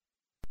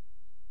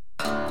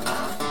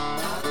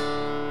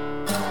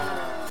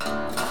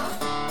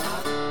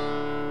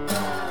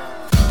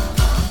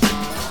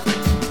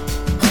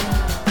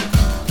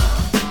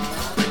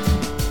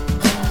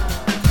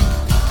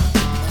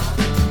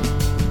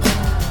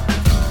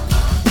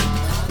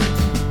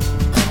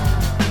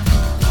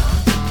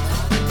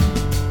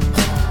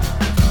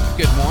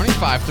 Good morning,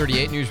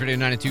 538 News Radio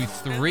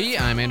 92.3.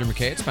 I'm Andrew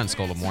McKay. It's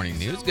Pensacola Morning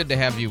News. Good to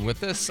have you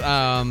with us.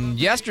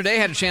 Yesterday,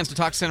 had a chance to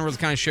talk to Santa Rosa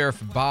County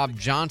Sheriff Bob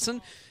Johnson.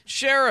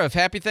 Sheriff,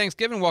 happy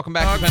Thanksgiving. Welcome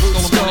back to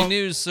Pensacola Morning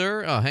News,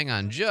 sir. Oh, hang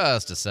on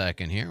just a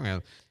second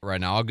here.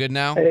 Right now, all good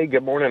now? Hey,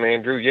 good morning,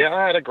 Andrew. Yeah,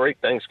 I had a great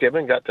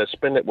Thanksgiving. Got to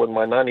spend it with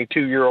my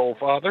 92-year-old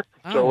father,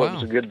 so wow. It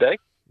was a good day.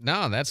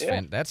 No, that's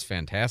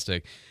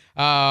fantastic.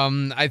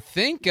 I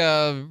think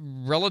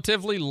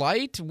relatively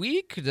light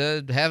week.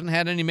 Haven't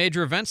had any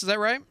major events. Is that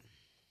right?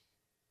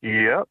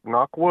 Yep,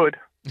 knock wood.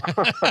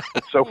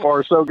 So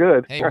far, so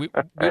good. Hey, we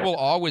will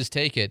always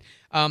take it.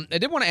 I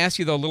did want to ask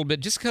you, though, a little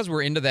bit, just because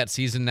we're into that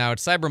season now.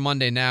 It's Cyber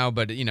Monday now,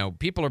 but,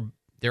 people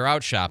they're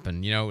out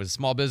shopping. It was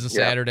Small Business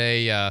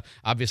Saturday,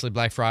 obviously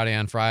Black Friday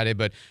on Friday,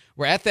 but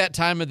we're at that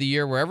time of the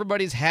year where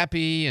everybody's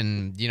happy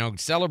and,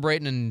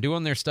 celebrating and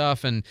doing their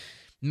stuff and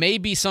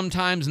maybe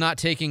sometimes not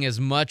taking as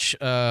much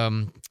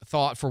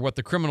thought for what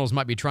the criminals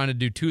might be trying to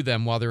do to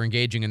them while they're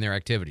engaging in their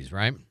activities,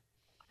 right?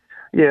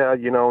 Yeah,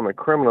 and the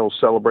criminals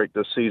celebrate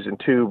this season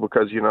too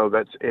because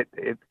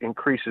it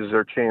increases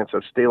their chance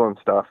of stealing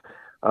stuff.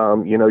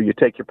 You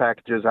take your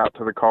packages out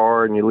to the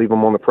car and you leave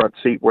them on the front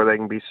seat where they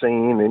can be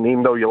seen. And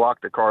even though you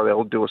lock the car,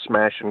 they'll do a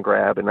smash and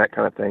grab and that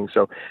kind of thing.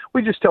 So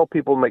we just tell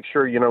people to make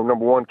sure,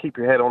 number one, keep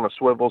your head on a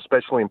swivel,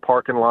 especially in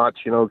parking lots,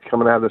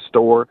 coming out of the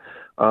store.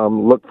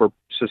 Look for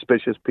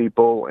suspicious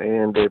people.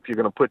 And if you're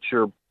going to put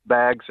your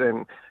bags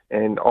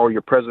and all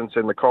your presents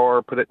in the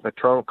car, put it in the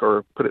trunk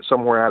or put it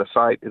somewhere out of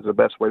sight is the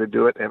best way to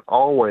do it. And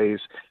always,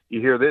 you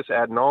hear this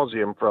ad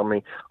nauseum from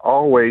me,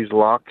 always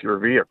lock your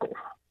vehicle.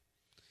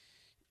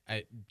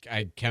 I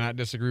cannot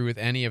disagree with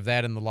any of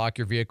that in the lock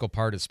your vehicle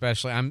part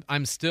especially.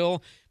 I'm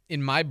still,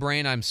 in my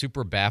brain, I'm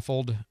super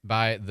baffled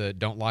by the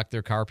don't lock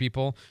their car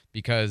people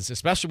because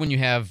especially when you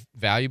have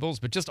valuables,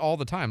 but just all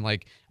the time. I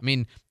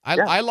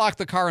lock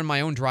the car in my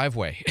own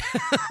driveway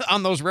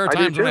on those rare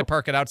times when I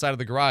park it outside of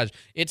the garage.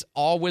 It's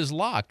always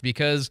locked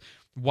because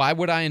why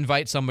would I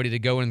invite somebody to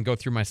go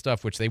through my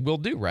stuff, which they will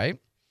do, right?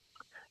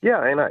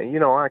 Yeah, and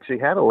I actually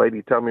had a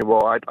lady tell me,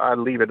 well, I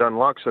leave it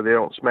unlocked so they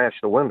don't smash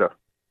the window.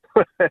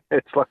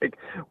 It's like,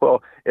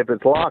 well, if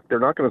it's locked, they're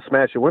not going to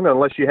smash the window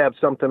unless you have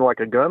something like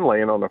a gun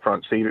laying on the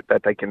front seat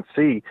that they can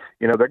see.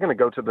 They're going to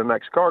go to the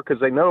next car because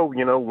they know,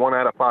 1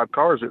 out of 5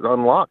 cars is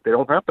unlocked. They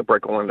don't have to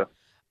break a window.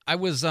 I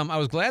was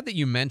glad that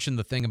you mentioned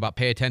the thing about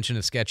pay attention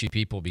to sketchy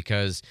people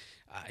because,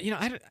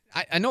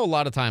 I know a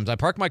lot of times I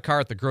park my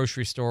car at the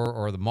grocery store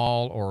or the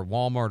mall or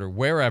Walmart or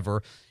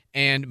wherever,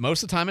 and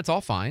most of the time it's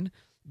all fine.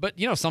 But,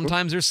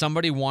 sometimes there's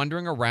somebody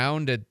wandering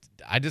around.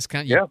 I just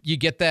kind of, you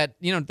get that,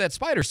 that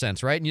spider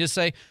sense, right? And you just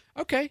say,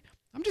 okay,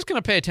 I'm just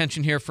going to pay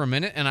attention here for a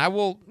minute, and I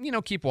will,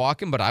 keep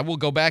walking, but I will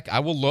go back. I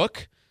will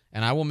look,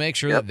 and I will make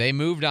sure that they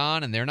moved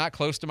on and they're not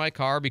close to my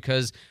car,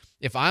 because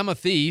if I'm a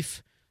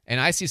thief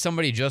and I see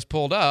somebody just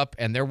pulled up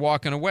and they're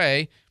walking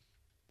away,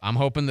 I'm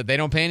hoping that they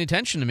don't pay any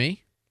attention to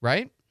me,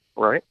 right?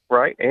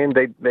 Right. And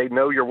they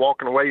know you're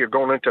walking away. You're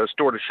going into a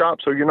store to shop,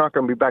 so you're not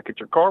going to be back at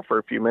your car for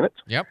a few minutes.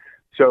 Yep.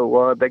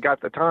 So they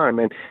got the time.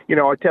 And,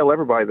 I tell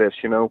everybody this,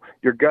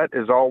 your gut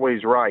is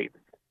always right.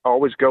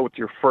 Always go with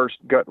your first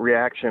gut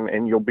reaction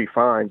and you'll be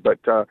fine. But,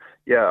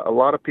 a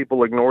lot of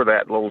people ignore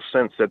that little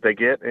sense that they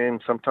get.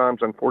 And sometimes,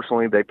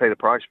 unfortunately, they pay the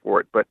price for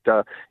it. But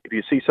if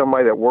you see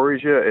somebody that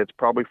worries you, it's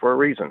probably for a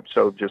reason.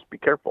 So just be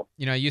careful.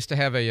 I used to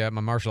have a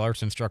martial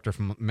arts instructor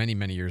from many,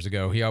 many years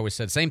ago. He always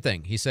said same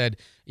thing. He said,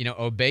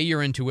 obey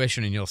your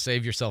intuition and you'll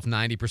save yourself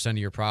 90% of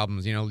your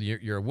problems.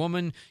 You're a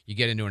woman, you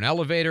get into an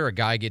elevator, a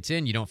guy gets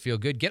in, you don't feel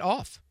good, get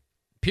off.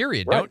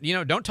 Period. Right.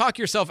 Don't talk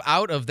yourself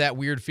out of that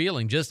weird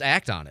feeling. Just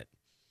act on it.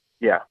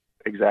 Yeah,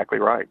 exactly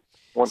right.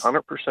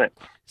 100%.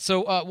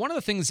 So one of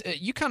the things,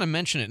 you kind of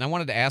mentioned it, and I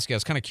wanted to ask you, I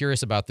was kind of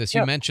curious about this.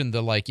 You mentioned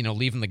the,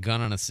 leaving the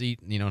gun on a seat,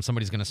 and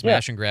somebody's going to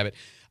smash and grab it.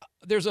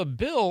 There's a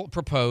bill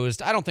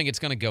proposed. I don't think it's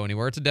going to go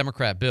anywhere. It's a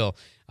Democrat bill,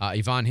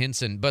 Yvonne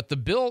Hinson. But the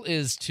bill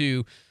is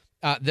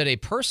that a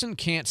person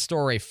can't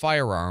store a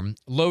firearm,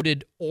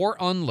 loaded or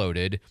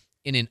unloaded,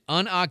 in an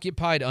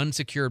unoccupied,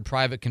 unsecured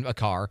private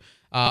car,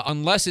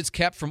 unless it's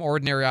kept from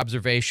ordinary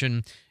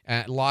observation,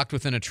 locked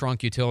within a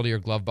trunk, utility, or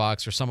glove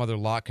box, or some other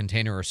locked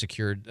container, or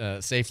secured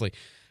safely.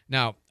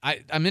 Now,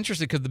 I'm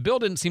interested because the bill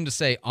didn't seem to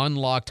say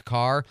unlocked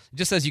car. It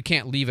just says you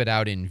can't leave it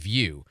out in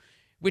view,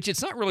 which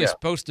it's not really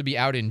supposed to be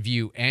out in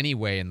view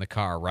anyway in the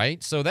car,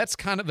 right? So that's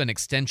kind of an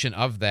extension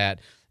of that,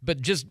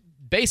 but just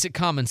basic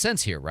common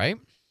sense here, right?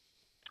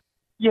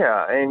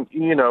 Yeah, and,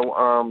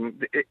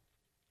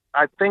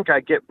 I think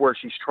I get where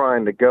she's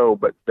trying to go,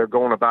 but they're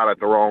going about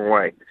it the wrong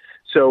way.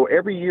 So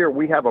every year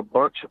we have a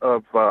bunch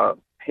of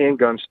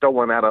handguns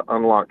stolen out of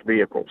unlocked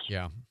vehicles.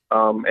 Yeah.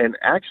 And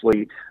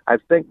actually, I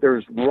think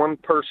there's one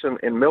person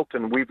in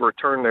Milton, we've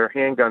returned their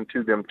handgun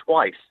to them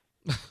twice,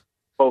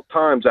 both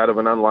times out of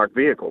an unlocked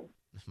vehicle.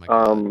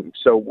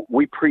 So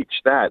we preach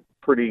that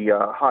pretty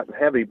hot and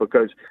heavy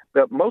because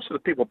most of the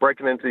people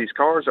breaking into these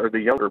cars are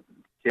the younger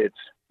kids,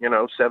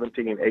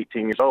 17,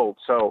 18 years old.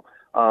 So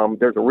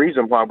there's a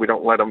reason why we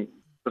don't let them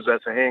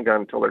possess a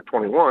handgun until they're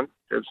 21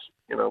 because,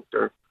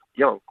 they're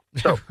young.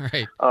 So,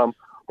 right.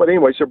 But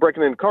anyway, so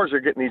breaking into cars, they're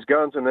getting these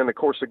guns, and then, of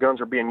course, the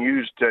guns are being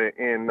used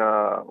in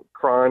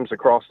crimes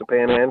across the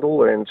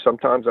panhandle, and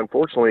sometimes,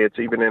 unfortunately, it's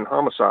even in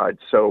homicides.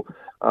 So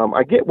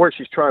I get where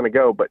she's trying to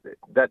go, but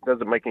that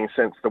doesn't make any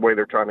sense the way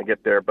they're trying to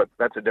get there, but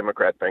that's a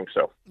Democrat thing.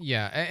 So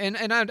yeah,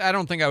 and I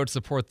don't think I would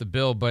support the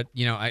bill, but,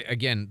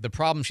 again, the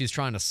problem she's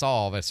trying to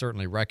solve, I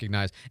certainly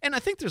recognize. And I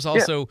think there's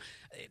also,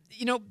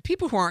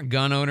 people who aren't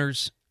gun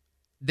owners,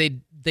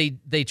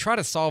 they try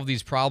to solve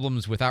these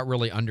problems without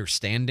really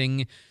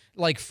understanding.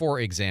 Like, for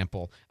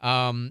example,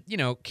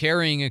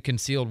 carrying a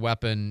concealed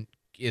weapon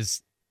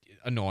is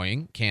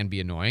annoying, can be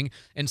annoying.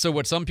 And so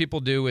what some people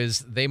do is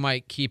they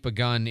might keep a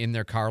gun in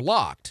their car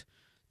locked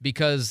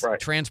because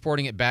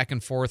transporting it back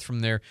and forth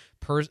from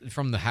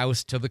from the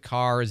house to the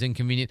car is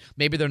inconvenient.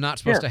 Maybe they're not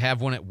supposed to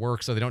have one at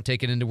work, so they don't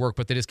take it into work,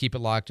 but they just keep it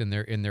locked in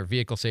their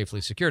vehicle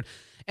safely secured.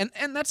 And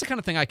that's the kind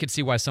of thing I could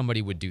see why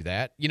somebody would do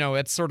that.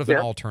 It's sort of an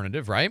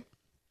alternative, right?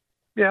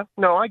 Yeah,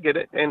 no, I get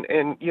it. And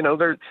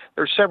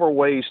there's several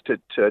ways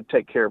to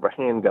take care of a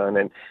handgun.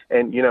 And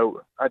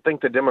I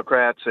think the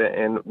Democrats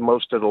and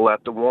most of the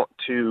left want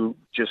to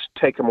just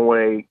take them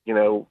away,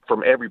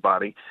 from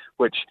everybody,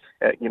 which,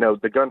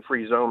 the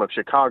gun-free zone of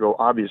Chicago,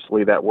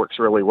 obviously that works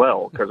really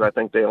well because I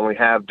think they only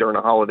have during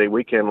a holiday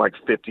weekend like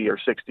 50 or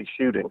 60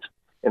 shootings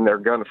in their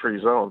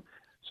gun-free zone.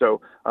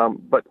 So,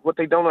 but what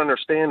they don't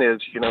understand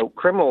is,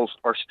 criminals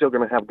are still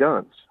going to have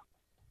guns.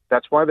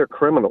 That's why they're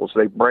criminals.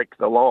 They break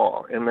the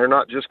law, and they're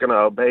not just going to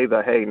obey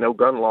the, hey, no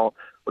gun law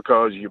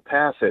because you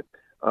pass it.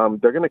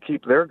 They're going to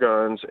keep their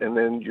guns, and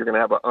then you're going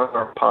to have an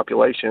unarmed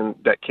population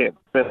that can't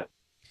defend it.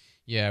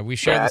 Yeah, we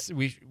share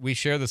we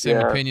share the same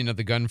opinion of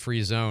the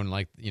gun-free zone.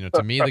 Like,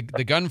 to me,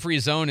 the gun-free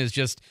zone is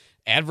just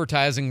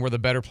advertising where the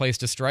better place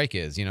to strike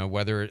is,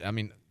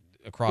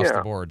 across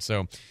the board.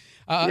 So,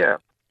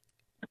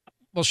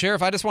 Well,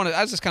 Sheriff, I was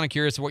just kind of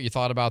curious what you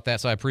thought about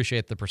that, so I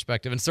appreciate the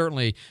perspective and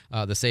certainly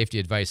the safety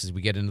advice as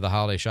we get into the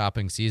holiday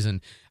shopping season.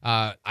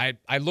 I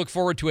look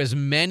forward to as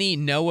many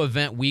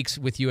no-event weeks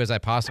with you as I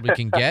possibly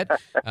can get,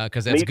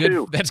 because that's good.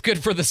 Too. That's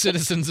good for the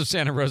citizens of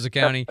Santa Rosa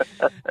County.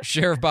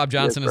 Sheriff Bob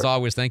Johnson, as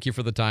always, thank you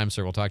for the time,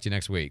 sir. We'll talk to you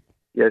next week.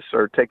 Yes,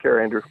 sir. Take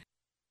care, Andrew.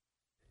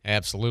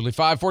 Absolutely.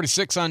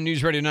 546 on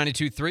News Radio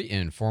 92.3,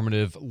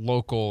 informative,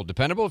 local,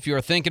 dependable. If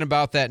you're thinking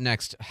about that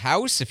next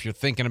house, if you're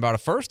thinking about a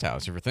first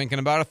house, if you're thinking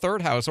about a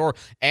third house, or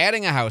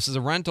adding a house as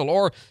a rental,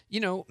 or,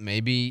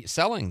 maybe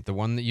selling the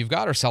one that you've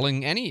got, or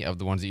selling any of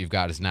the ones that you've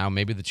got, is now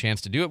maybe the chance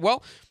to do it.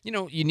 Well,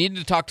 you need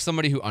to talk to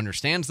somebody who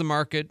understands the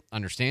market,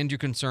 understands your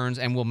concerns,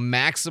 and will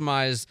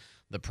maximize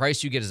the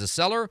price you get as a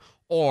seller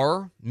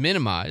or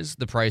minimize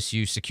the price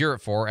you secure it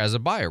for as a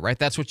buyer, right?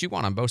 That's what you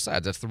want on both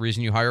sides. That's the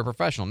reason you hire a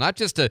professional, not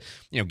just to,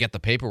 get the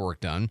paperwork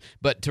done,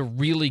 but to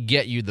really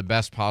get you the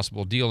best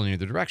possible deal in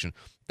either direction.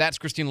 That's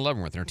Christina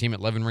Leavenworth and her team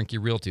at Levin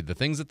Rinke Realty. The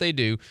things that they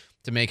do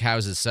to make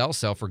houses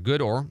sell for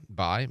good, or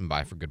buy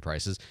for good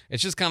prices.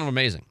 It's just kind of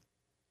amazing.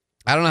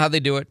 I don't know how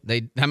they do it.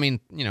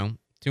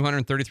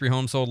 233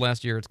 homes sold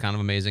last year. It's kind of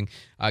amazing.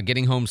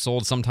 Getting homes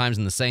sold sometimes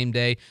in the same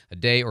day, a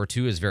day or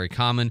two, is very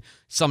common.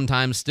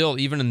 Sometimes still,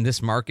 even in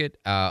this market,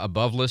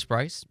 above list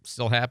price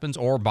still happens,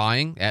 or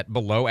buying at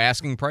below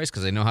asking price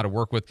because they know how to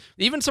work with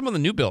even some of the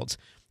new builds.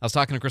 I was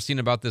talking to Christina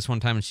about this one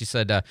time, and she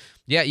said,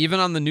 even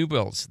on the new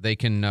builds, they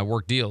can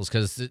work deals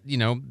because,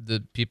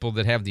 the people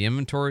that have the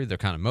inventory, they're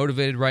kind of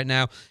motivated right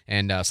now,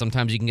 and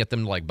sometimes you can get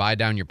them to, buy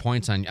down your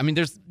points on.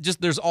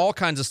 There's all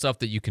kinds of stuff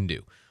that you can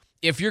do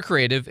if you're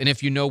creative and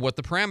if you know what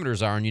the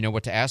parameters are and you know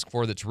what to ask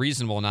for that's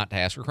reasonable, not to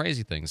ask for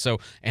crazy things. So,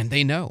 and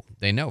they know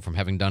from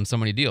having done so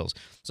many deals.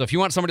 So if you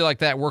want somebody like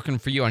that working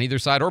for you on either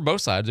side or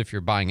both sides, if you're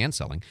buying and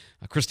selling,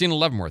 Christina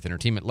Leavenworth and her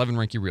team at Levin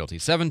Rinke Realty,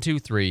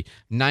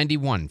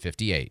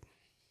 723-9158.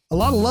 A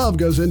lot of love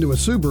goes into a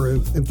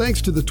Subaru, and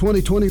thanks to the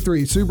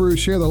 2023 Subaru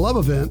Share the Love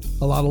event,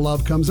 a lot of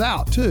love comes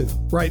out, too.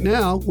 Right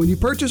now, when you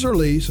purchase or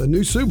lease a new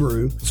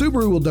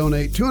Subaru will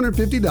donate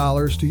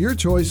 $250 to your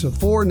choice of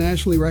 4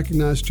 nationally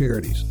recognized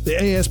charities: the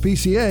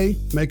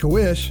ASPCA,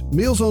 Make-A-Wish,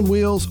 Meals on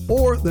Wheels,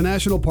 or the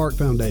National Park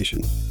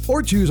Foundation.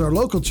 Or choose our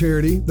local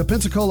charity, the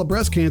Pensacola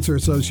Breast Cancer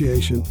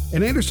Association,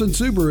 and Anderson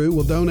Subaru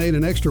will donate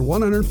an extra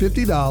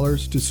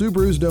 $150 to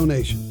Subaru's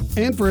donation.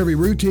 And for every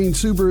routine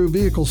Subaru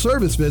vehicle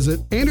service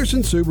visit,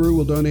 Anderson Subaru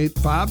will donate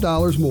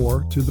 $5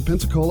 more to the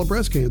Pensacola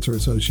Breast Cancer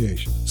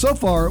Association. So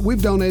far,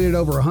 we've donated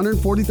over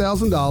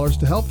 $140,000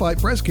 to help fight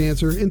breast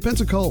cancer in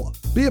Pensacola.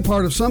 Be a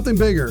part of something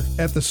bigger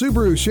at the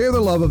Subaru Share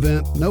the Love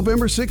event,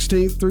 November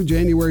 16th through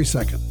January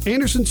 2nd.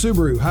 Anderson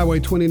Subaru, Highway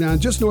 29,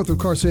 just north of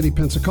Car City,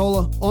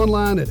 Pensacola.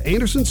 Online at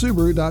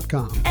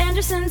AndersonSubaru.com.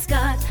 Anderson's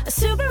got a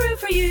Subaru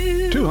for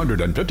you.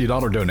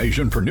 $250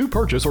 donation for new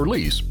purchase or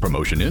lease.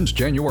 Promotion ends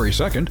January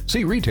 2nd.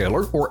 See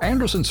retailer or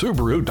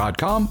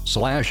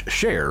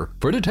AndersonSubaru.com/share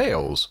for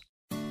details.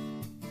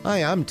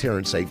 Hi, I'm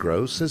Terrence A.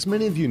 Gross. As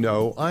many of you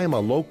know, I am a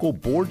local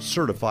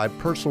board-certified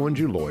personal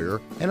injury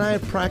lawyer, and I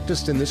have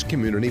practiced in this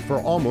community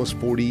for almost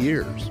 40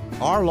 years.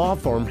 Our law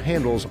firm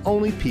handles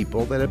only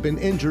people that have been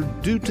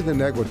injured due to the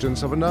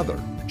negligence of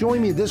another.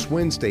 Join me this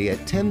Wednesday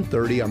at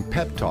 10:30 on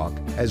Pep Talk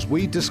as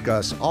we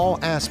discuss all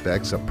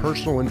aspects of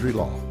personal injury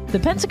law. The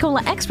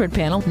Pensacola Expert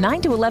Panel,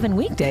 9 to 11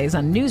 weekdays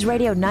on News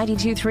Radio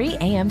 92.3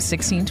 AM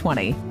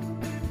 1620.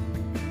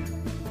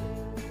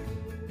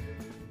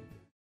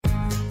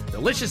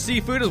 Delicious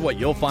seafood is what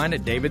you'll find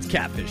at David's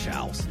Catfish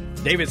House.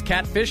 David's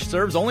Catfish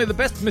serves only the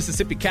best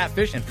Mississippi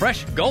catfish and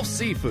fresh Gulf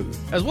seafood,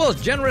 as well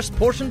as generous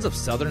portions of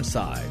southern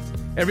sides.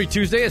 Every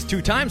Tuesday is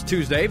 2 Times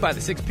Tuesday. Buy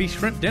the 6-piece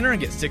shrimp dinner and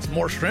get 6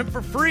 more shrimp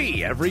for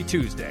free every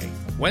Tuesday.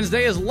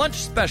 Wednesday is lunch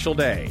special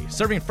day.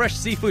 Serving fresh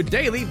seafood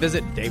daily,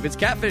 visit David's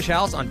Catfish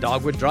House on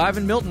Dogwood Drive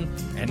in Milton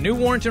and New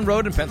Warrington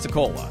Road in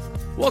Pensacola.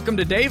 Welcome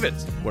to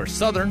David's, where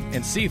Southern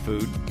and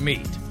seafood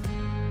meet.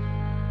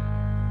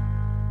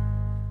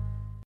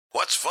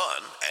 What's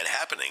fun and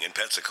happening in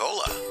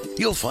Pensacola?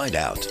 You'll find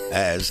out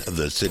as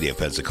the City of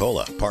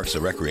Pensacola Parks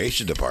and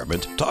Recreation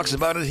Department talks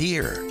about it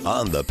here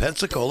on the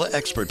Pensacola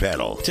Expert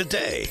Panel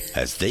today,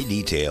 as they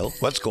detail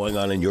what's going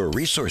on in your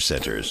resource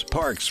centers,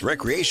 parks,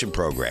 recreation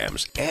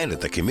programs, and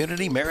at the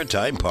Community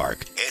Maritime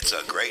Park. It's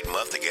a great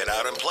month to get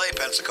out and play,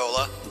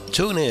 Pensacola.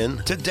 Tune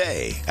in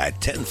today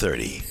at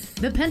 10:30.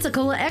 The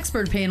Pensacola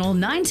Expert Panel,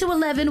 9 to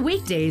 11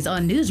 weekdays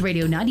on News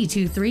Radio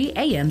 92.3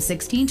 AM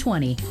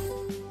 1620.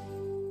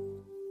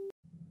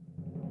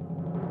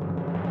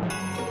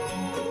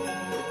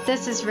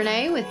 This is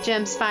Renee with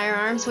Jim's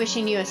Firearms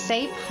wishing you a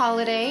safe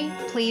holiday.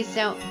 Please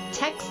don't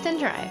text and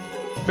drive.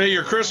 May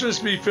your Christmas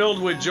be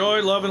filled with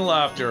joy, love, and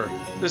laughter.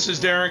 This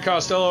is Darren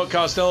Costello at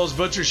Costello's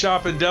Butcher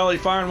Shop and Deli,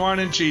 Fine Wine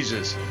and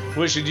Cheeses.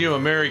 Wishing you a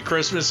Merry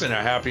Christmas and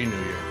a Happy New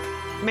Year.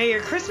 May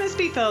your Christmas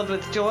be filled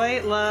with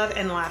joy, love,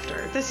 and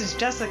laughter. This is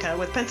Jessica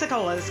with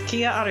Pensacola's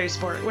Kia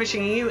Autosport,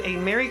 wishing you a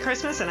Merry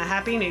Christmas and a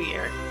Happy New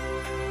Year.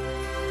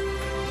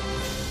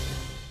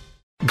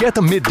 Get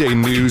the midday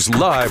news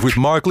live with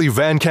Markley,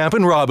 Van Camp,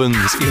 and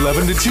Robbins,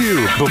 11 to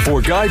 2,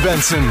 before Guy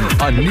Benson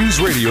on News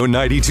Radio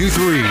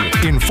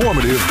 92.3.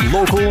 Informative,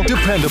 local,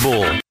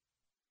 dependable.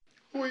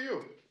 Who are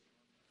you?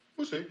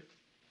 Who's he?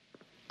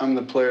 I'm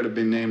the player to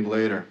be named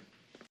later.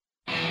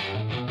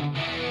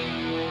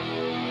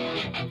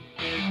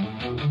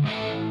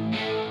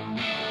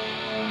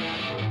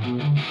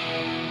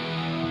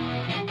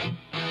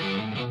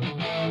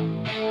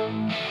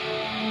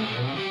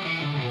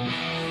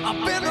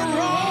 I've been to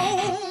Rome,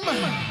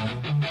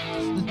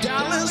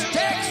 Dallas,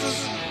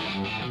 Texas.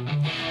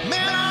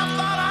 Man, I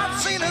thought I'd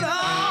seen it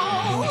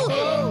all.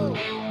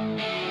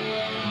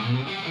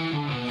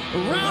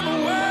 Around the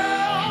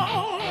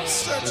world,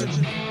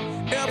 searching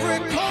every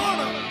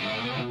corner.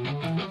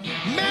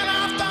 Man,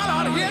 I thought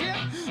I'd hit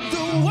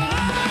the wall.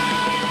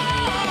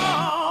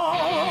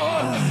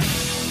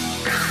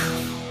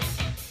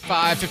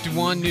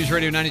 551 News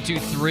Radio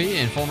 92.3,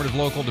 informative,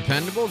 local,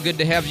 dependable. Good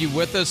to have you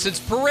with us. It's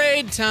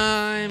parade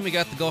time. We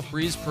got the Gulf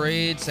Breeze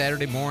Parade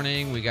Saturday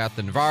morning. We got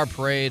the Navarre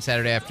Parade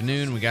Saturday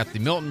afternoon. We got the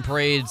Milton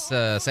Parades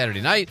Saturday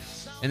night.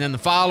 And then the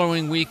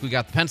following week, we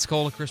got the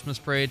Pensacola Christmas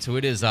Parade. So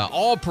it is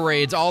all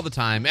parades all the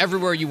time.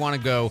 Everywhere you want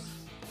to go,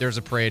 there's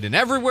a parade. And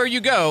everywhere you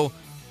go,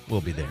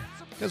 we'll be there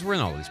because we're in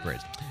all these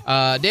parades.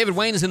 David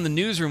Wayne is in the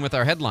newsroom with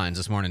our headlines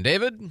this morning.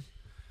 David?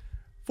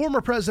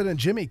 Former President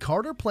Jimmy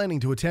Carter planning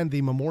to attend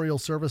the memorial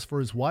service for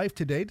his wife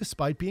today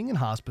despite being in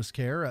hospice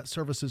care.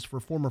 Services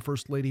for former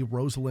First Lady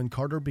Rosalind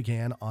Carter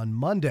began on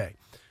Monday.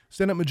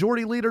 Senate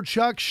Majority Leader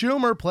Chuck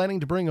Schumer planning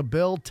to bring a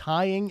bill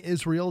tying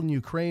Israel and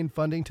Ukraine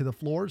funding to the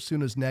floor as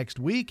soon as next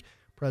week.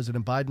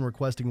 President Biden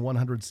requesting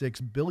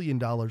 $106 billion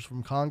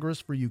from Congress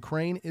for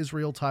Ukraine,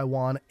 Israel,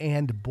 Taiwan,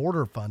 and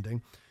border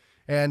funding.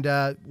 And,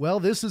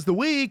 this is the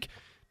week.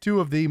 Two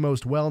of the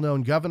most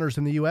well-known governors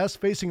in the U.S.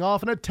 facing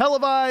off in a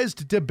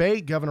televised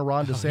debate. Governor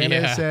Ron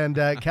DeSantis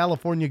and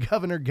California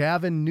Governor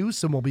Gavin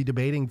Newsom will be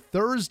debating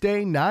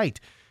Thursday night.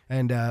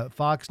 And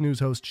Fox News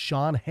host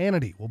Sean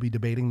Hannity will be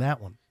debating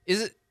that one.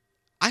 Is it?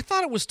 I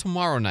thought it was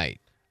tomorrow night.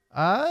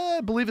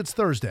 I believe it's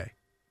Thursday.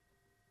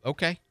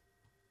 Okay.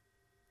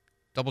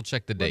 Double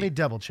check the date. Let me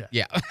double check.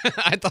 Yeah.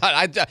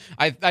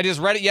 I just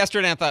read it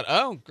yesterday and I thought,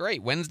 oh,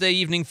 great, Wednesday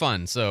evening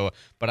fun. So,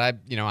 but I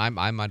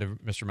might have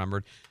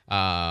misremembered.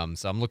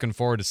 So I'm looking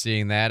forward to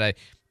seeing that.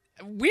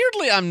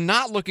 Weirdly, I'm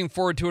not looking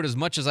forward to it as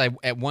much as I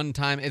at one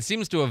time. It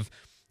seems to have.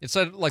 It's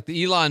like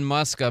the Elon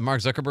Musk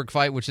Mark Zuckerberg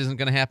fight, which isn't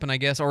going to happen, I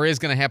guess, or is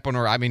going to happen.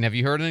 Or have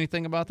you heard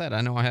anything about that?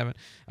 I know I haven't.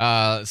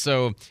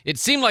 So it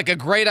seemed like a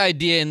great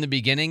idea in the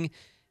beginning,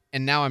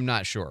 and now I'm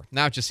not sure.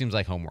 Now it just seems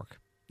like homework.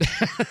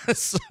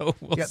 So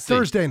we'll see.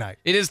 Thursday night.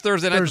 It is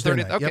Thursday night. Thursday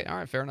night. Okay, Yep. All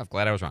right, fair enough.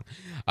 Glad I was wrong.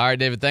 All right,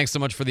 David, thanks so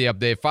much for the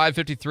update.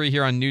 5:53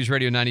 here on News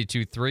Radio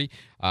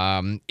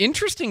 92.3.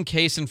 Interesting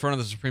case in front of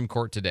the Supreme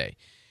Court today.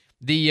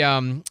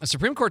 The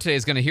Supreme Court today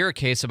is going to hear a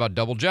case about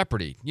double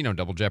jeopardy. You know,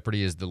 double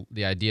jeopardy is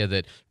the idea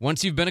that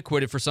once you've been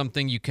acquitted for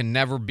something, you can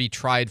never be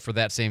tried for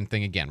that same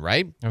thing again,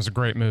 right? That was a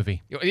great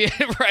movie. Yeah,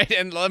 right.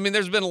 And I mean,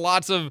 there's been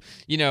lots of,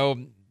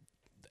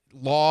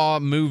 law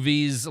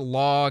movies,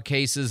 law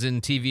cases,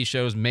 and TV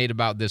shows made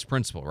about this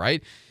principle,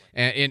 right?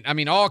 And I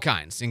mean, all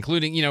kinds,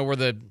 including, where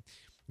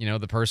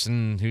the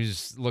person who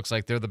looks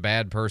like they're the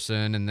bad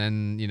person, and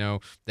then,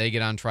 they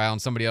get on trial and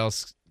somebody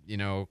else,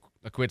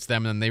 acquits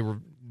them, and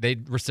they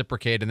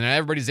reciprocate, and then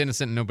everybody's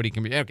innocent and nobody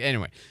can be. Okay,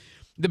 anyway,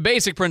 the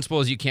basic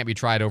principle is you can't be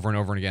tried over and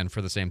over again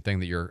for the same thing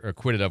that you're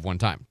acquitted of one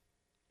time.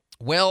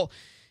 Well,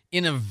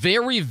 in a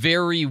very,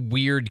 very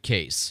weird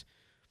case,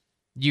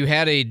 you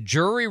had a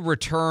jury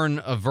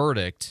return a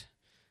verdict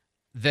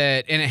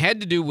and it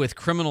had to do with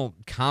criminal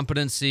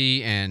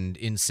competency and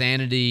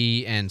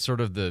insanity and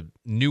sort of the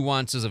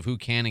nuances of who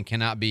can and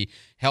cannot be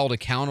held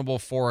accountable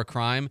for a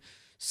crime.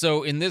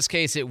 So in this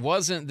case, it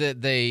wasn't that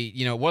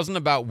it wasn't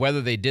about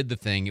whether they did the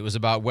thing. It was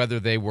about whether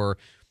they were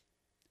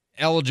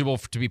eligible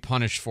to be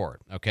punished for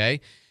it,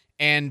 okay?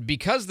 And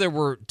because there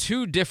were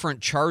two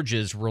different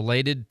charges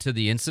related to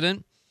the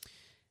incident,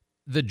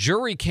 the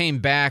jury came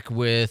back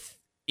with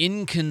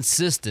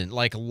inconsistent,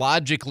 like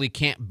logically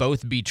can't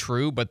both be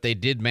true, but they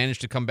did manage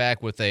to come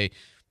back with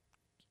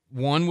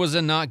one was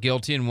a not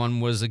guilty and one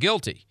was a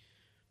guilty.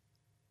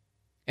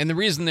 And the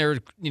reason they're,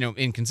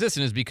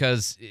 inconsistent is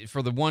because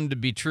for the one to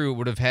be true, it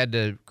would have had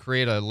to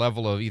create a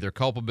level of either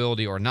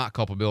culpability or not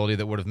culpability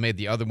that would have made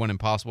the other one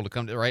impossible to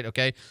come to, right?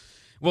 Okay.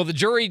 Well, the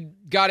jury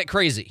got it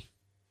crazy.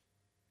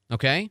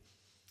 Okay.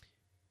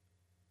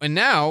 And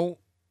now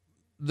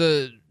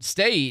the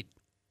state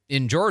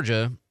in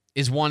Georgia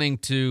is wanting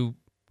to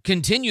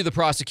continue the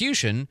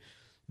prosecution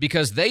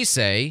because they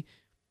say,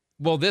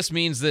 well, this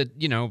means that,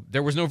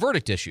 there was no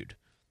verdict issued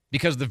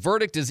because the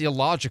verdict is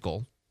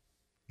illogical.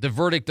 The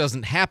verdict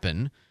doesn't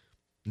happen.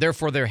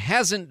 Therefore, there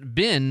hasn't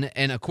been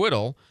an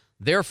acquittal.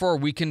 Therefore,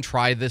 we can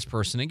try this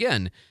person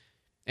again.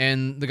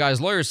 And the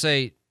guy's lawyers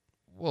say,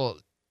 well,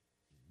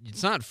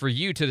 it's not for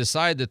you to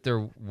decide that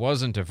there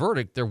wasn't a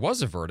verdict. There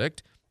was a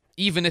verdict.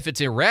 Even if it's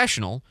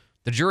irrational,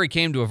 the jury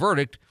came to a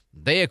verdict.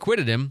 They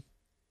acquitted him,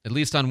 at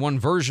least on one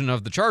version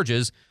of the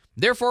charges.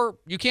 Therefore,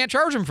 you can't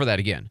charge him for that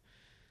again.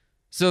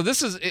 So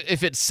this is,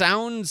 if it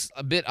sounds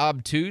a bit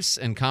obtuse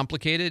and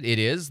complicated, it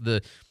is.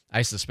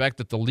 I suspect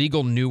that the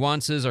legal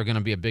nuances are going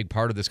to be a big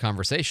part of this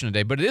conversation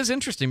today, but it is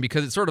interesting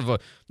because it's sort of a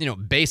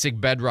basic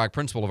bedrock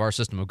principle of our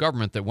system of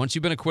government that once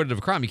you've been acquitted of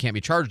a crime, you can't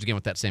be charged again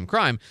with that same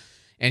crime.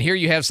 And here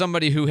you have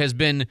somebody who has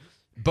been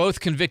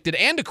both convicted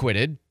and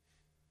acquitted.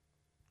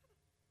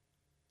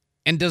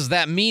 And does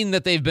that mean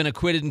that they've been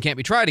acquitted and can't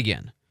be tried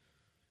again?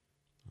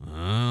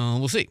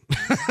 We'll see.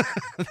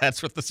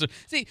 That's what the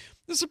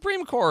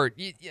Supreme Court,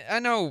 I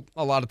know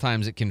a lot of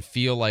times it can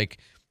feel like,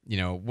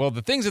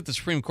 the things that the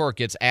Supreme Court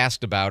gets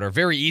asked about are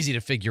very easy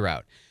to figure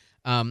out.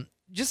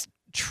 Just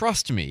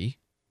trust me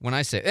when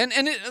I say,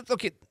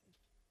 okay,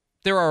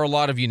 there are a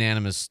lot of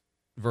unanimous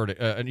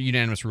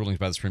rulings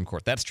by the Supreme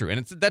Court. That's true,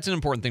 and that's an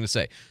important thing to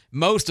say.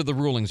 Most of the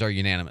rulings are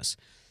unanimous,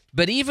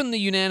 but even the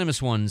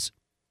unanimous ones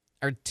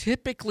are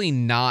typically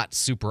not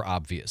super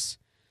obvious.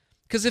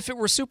 Because if it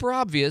were super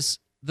obvious,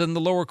 then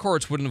the lower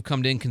courts wouldn't have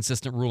come to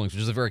inconsistent rulings,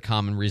 which is a very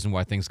common reason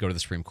why things go to the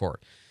Supreme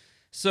Court.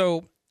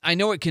 So I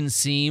know it can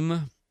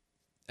seem,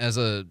 as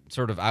a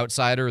sort of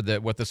outsider,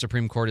 that what the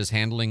Supreme Court is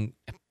handling,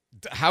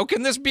 how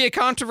can this be a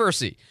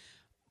controversy?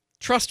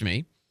 Trust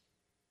me,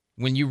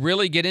 when you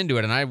really get into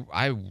it, and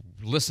I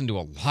listen to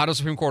a lot of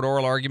Supreme Court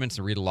oral arguments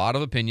and read a lot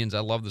of opinions.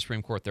 I love the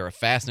Supreme Court. They're a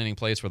fascinating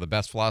place where the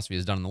best philosophy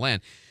is done in the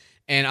land.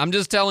 And I'm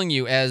just telling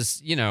you,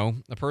 as,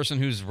 a person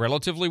who's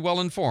relatively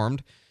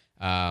well-informed,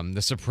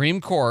 the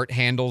Supreme Court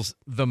handles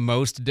the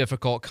most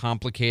difficult,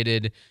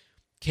 complicated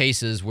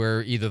cases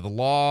where either the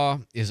law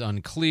is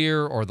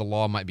unclear or the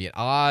law might be at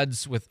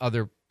odds with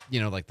other,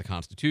 like the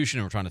Constitution,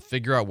 and we're trying to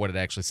figure out what it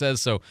actually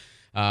says. So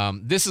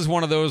this is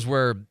one of those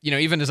where,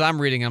 even as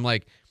I'm reading, I'm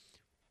like,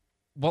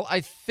 well,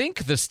 I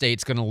think the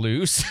state's going to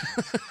lose,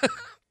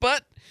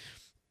 but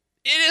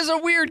it is a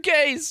weird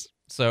case.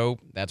 So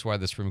that's why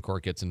the Supreme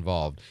Court gets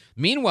involved.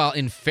 Meanwhile,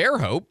 in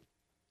Fairhope,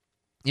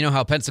 you know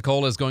how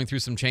Pensacola is going through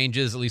some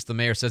changes. At least the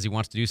mayor says he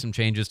wants to do some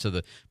changes to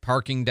the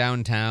parking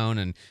downtown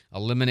and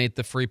eliminate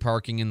the free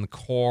parking in the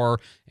core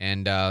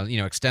and,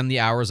 extend the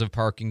hours of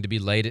parking to be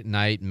late at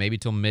night, maybe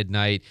till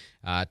midnight,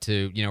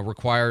 to,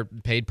 require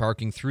paid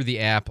parking through the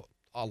app,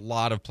 a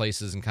lot of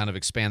places, and kind of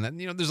expand that.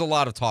 There's a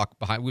lot of talk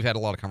behind. We've had a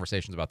lot of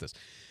conversations about this.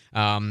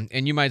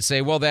 And you might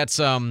say, well, that's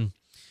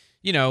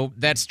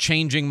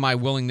changing my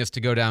willingness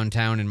to go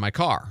downtown in my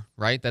car,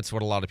 right? That's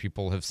what a lot of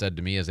people have said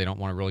to me, is they don't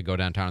want to really go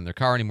downtown in their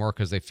car anymore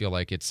because they feel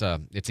like it's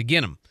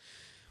against them.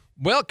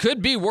 Well,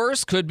 could be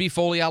worse. Could be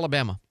Foley,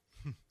 Alabama.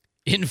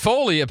 In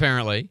Foley,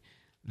 apparently,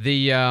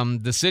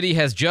 the city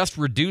has just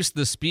reduced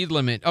the speed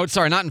limit. Oh,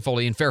 sorry, not in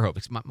Foley. In Fairhope.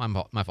 It's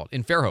my fault.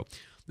 In Fairhope,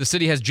 the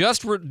city has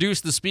just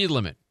reduced the speed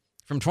limit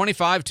from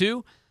 25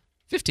 to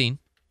 15.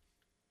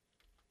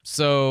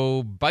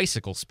 So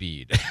bicycle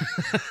speed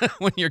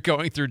when you're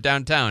going through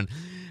downtown.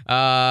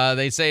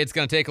 They say it's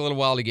going to take a little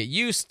while to get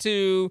used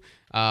to,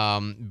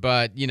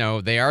 but,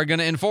 they are going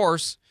to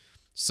enforce.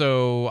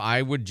 So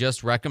I would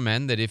just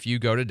recommend that if you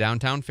go to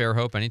downtown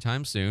Fairhope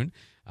anytime soon,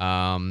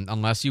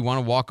 unless you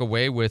want to walk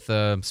away with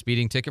a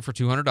speeding ticket for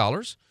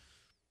 $200,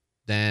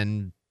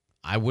 then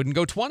I wouldn't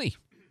go 20.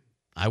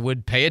 I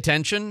would pay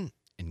attention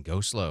and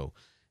go slow.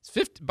 It's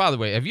 50. By the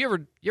way, have you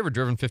ever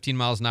driven 15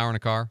 miles an hour in a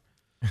car?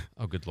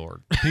 Oh, good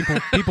Lord.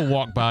 People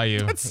walk by you.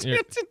 It's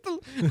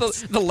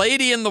the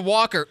lady in the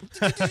walker.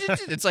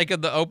 It's like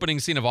the opening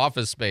scene of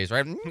Office Space,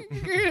 right?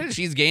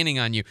 She's gaining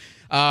on you.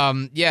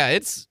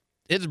 It's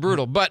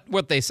brutal. But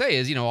what they say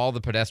is, all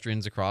the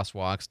pedestrians, the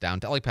crosswalks,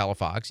 downtown, like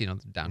Palafox,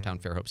 downtown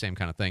Fairhope, same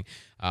kind of thing.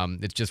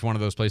 It's just one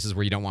of those places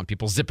where you don't want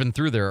people zipping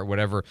through there at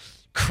whatever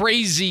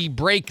crazy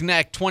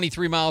breakneck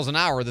 23 miles an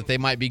hour that they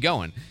might be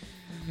going.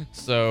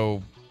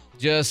 So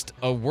just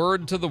a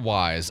word to the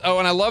wise. Oh,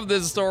 and I love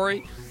this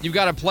story. You've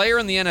got a player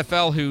in the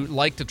NFL who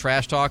liked to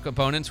trash talk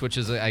opponents, which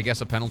is, I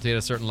guess, a penalty at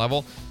a certain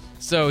level.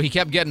 So he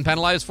kept getting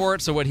penalized for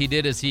it. So what he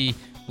did is he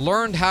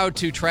learned how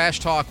to trash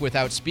talk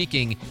without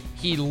speaking.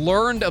 He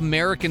learned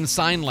American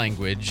Sign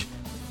Language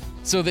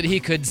so that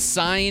he could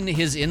sign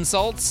his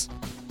insults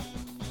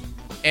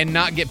and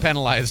not get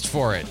penalized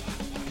for it.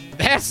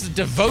 That's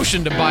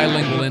devotion to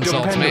bilingual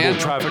insults, man.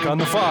 Traffic on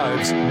the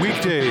fives,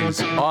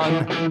 weekdays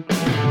on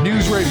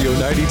News Radio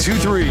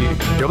 92.3,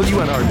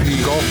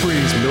 WNRP Gulf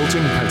Breeze,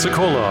 Milton,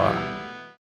 Pensacola.